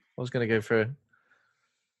Ice-T? I was going to go for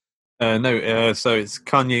no, so it's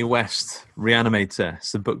Kanye West, Reanimator.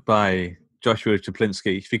 It's a book by Joshua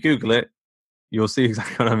Chaplinsky. If you Google it, you'll see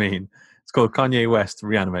exactly what I mean. It's called Kanye West,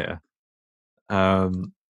 Reanimator.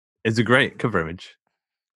 It's a great cover image.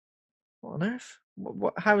 What on earth?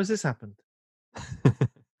 How has this happened?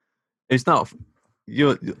 It's not. I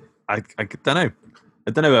don't know.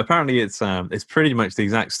 I don't know. Apparently, it's pretty much the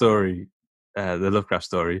exact story, the Lovecraft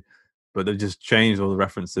story, but they've just changed all the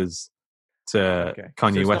references to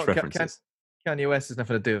Kanye West references. Kanye West has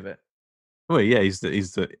nothing to do with it. Well, yeah, he's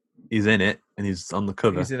in it and he's on the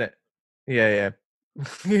cover. He's in it. Yeah.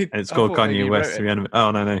 And it's called Kanye West.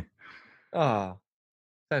 Oh no. Ah,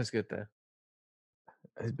 sounds good though.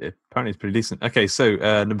 Apparently, it's pretty decent. Okay, so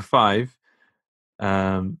number 5.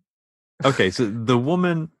 Okay, so the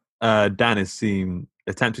woman Dan is seen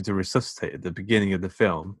attempting to resuscitate at the beginning of the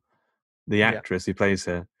film, the actress who plays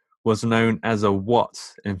her, was known as a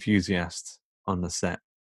what enthusiast on the set.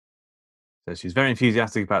 So she's very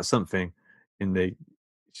enthusiastic about something.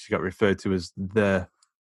 She got referred to as the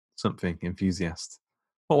something enthusiast.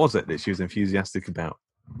 What was it that she was enthusiastic about?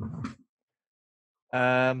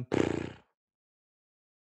 The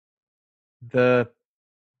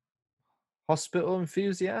hospital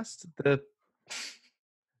enthusiast? The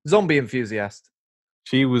zombie enthusiast?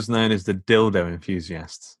 She was known as the dildo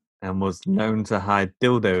enthusiast and was known to hide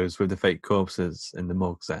dildos with the fake corpses in the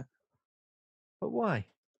morgue set. But why?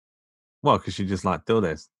 Well, because she just liked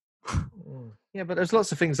dildos. Yeah, but there's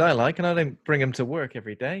lots of things I like, and I don't bring them to work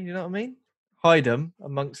every day. You know what I mean? Hide them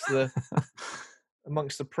amongst the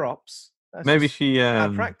props. That's maybe she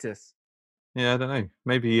bad practice. Yeah, I don't know.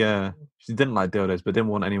 Maybe she didn't like dildos, but didn't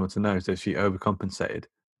want anyone to know, so she overcompensated.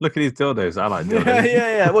 Look at these dildos. I like dildos.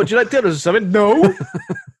 yeah. Well, do you like dildos or something? No.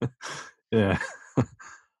 Yeah.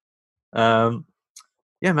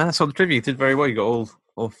 Yeah, man. That's all the trivia. You did very well. You got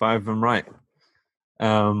all 5 of them right.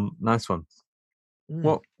 Nice one.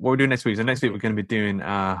 What we do next week? So next week we're going to be doing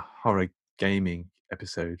our horror gaming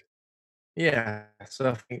episode. Yeah. So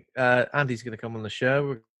I think Andy's going to come on the show.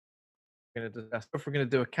 We're we're going to discuss. If we're going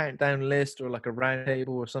to do a countdown list or like a round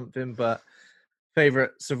table or something, but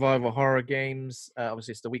favorite survival horror games.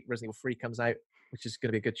 Obviously, it's the week Resident Evil 3 comes out, which is going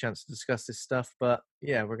to be a good chance to discuss this stuff. But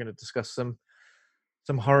yeah, we're going to discuss some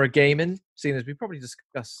horror gaming, seeing as we probably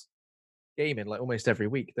discuss gaming like almost every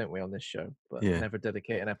week, don't we, on this show? But never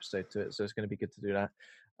dedicate an episode to it, so it's going to be good to do that.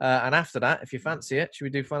 And after that, if you fancy it, should we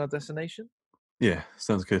do Final Destination? Yeah,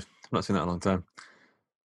 sounds good. I've not seen that in a long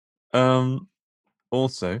time.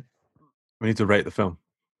 Also, we need to rate the film.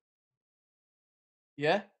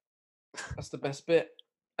 Yeah, that's the best bit.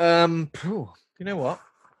 You know what?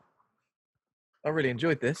 I really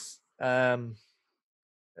enjoyed this. A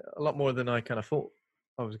lot more than I kind of thought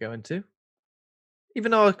I was going to. Even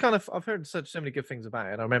though I've heard so many good things about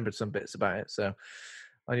it, and I remembered some bits about it, so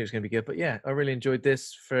I knew it was going to be good. But yeah, I really enjoyed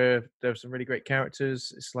this. There were some really great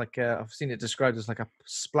characters. It's like I've seen it described as like a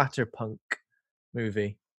splatterpunk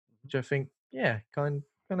movie, which I think, kind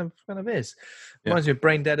of is. Reminds me of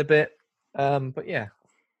Brain Dead a bit, but yeah,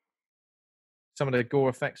 some of the gore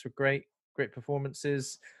effects were great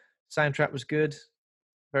performances. Soundtrack was good,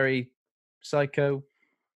 very psycho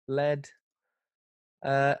led.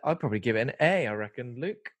 I'd probably give it an A, I reckon,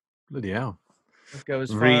 Luke. Bloody hell. Let's go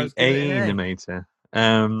as far as Reanimator.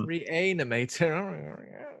 Reanimator.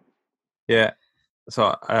 Yeah.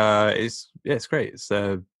 So it's great. It's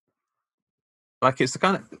it's the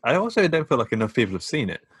kind of, I also don't feel like enough people have seen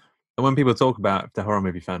it. And when people talk about the horror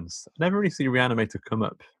movie fans, I never really see Reanimator come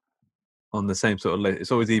up on the same sort of list.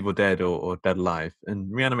 It's always Evil Dead or Dead Alive,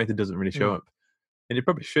 and Reanimator doesn't really show up. And it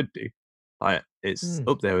probably should do. Like, it's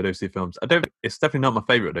up there with those two films. It's definitely not my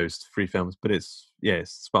favorite of those three films, but it's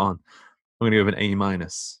spot on. I'm going to go with an A-.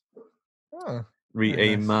 Oh,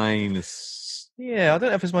 A-. Nice. Yeah, I don't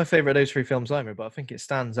know if it's my favorite of those three films either, but I think it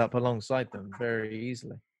stands up alongside them very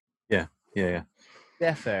easily. Yeah.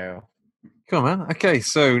 Defo. Come on, man. Okay,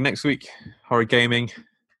 so next week, horror gaming.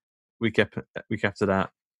 Week after that,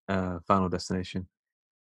 Final Destination.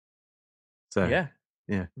 So yeah,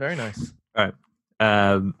 very nice. All right,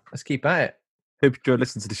 let's keep at it. Hope you enjoyed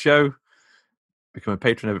listening to the show. Become a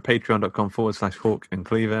patron over at patreon.com/Hawk and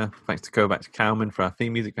Cleaver. Thanks to Kovacs Cowman for our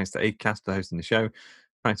theme music. Thanks to Acast for hosting the show.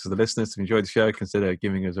 Thanks to the listeners. If you enjoyed the show, consider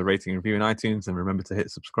giving us a rating and review in iTunes, and remember to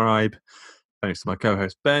hit subscribe. Thanks to my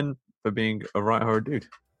co-host Ben for being a right horror dude.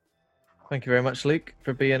 Thank you very much, Luke,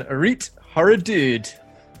 for being a right horror dude.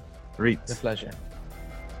 Reet. It's a pleasure.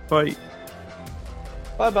 Bye.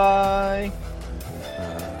 Bye-bye.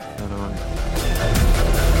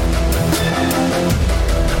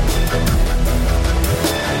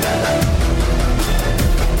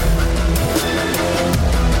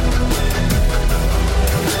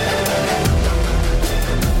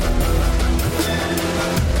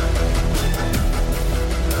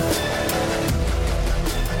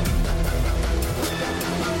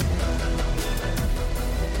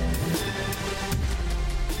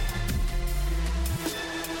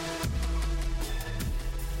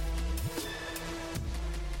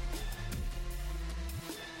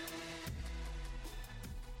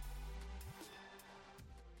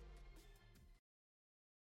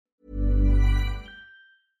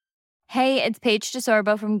 Hey, it's Paige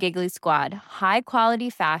DeSorbo from Giggly Squad. High quality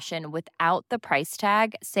fashion without the price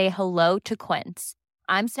tag. Say hello to Quince.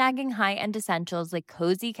 I'm snagging high-end essentials like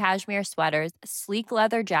cozy cashmere sweaters, sleek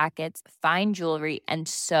leather jackets, fine jewelry, and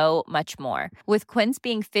so much more. With Quince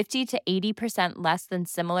being 50 to 80% less than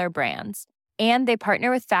similar brands. And they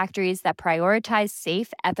partner with factories that prioritize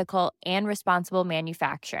safe, ethical, and responsible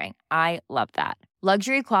manufacturing. I love that.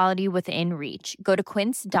 Luxury quality within reach. Go to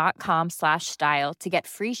quince.com/style to get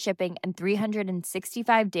free shipping and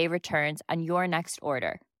 365-day returns on your next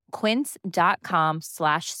order.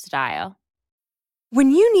 Quince.com/style.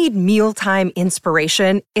 When you need mealtime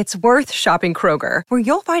inspiration, it's worth shopping Kroger, where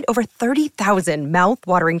you'll find over 30,000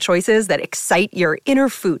 mouth-watering choices that excite your inner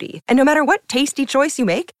foodie. And no matter what tasty choice you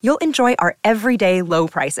make, you'll enjoy our everyday low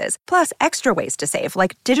prices, plus extra ways to save,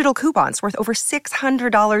 like digital coupons worth over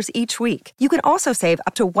 $600 each week. You can also save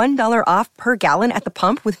up to $1 off per gallon at the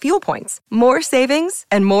pump with fuel points. More savings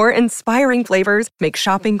and more inspiring flavors make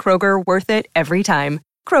shopping Kroger worth it every time.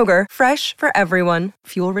 Kroger, fresh for everyone.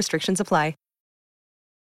 Fuel restrictions apply.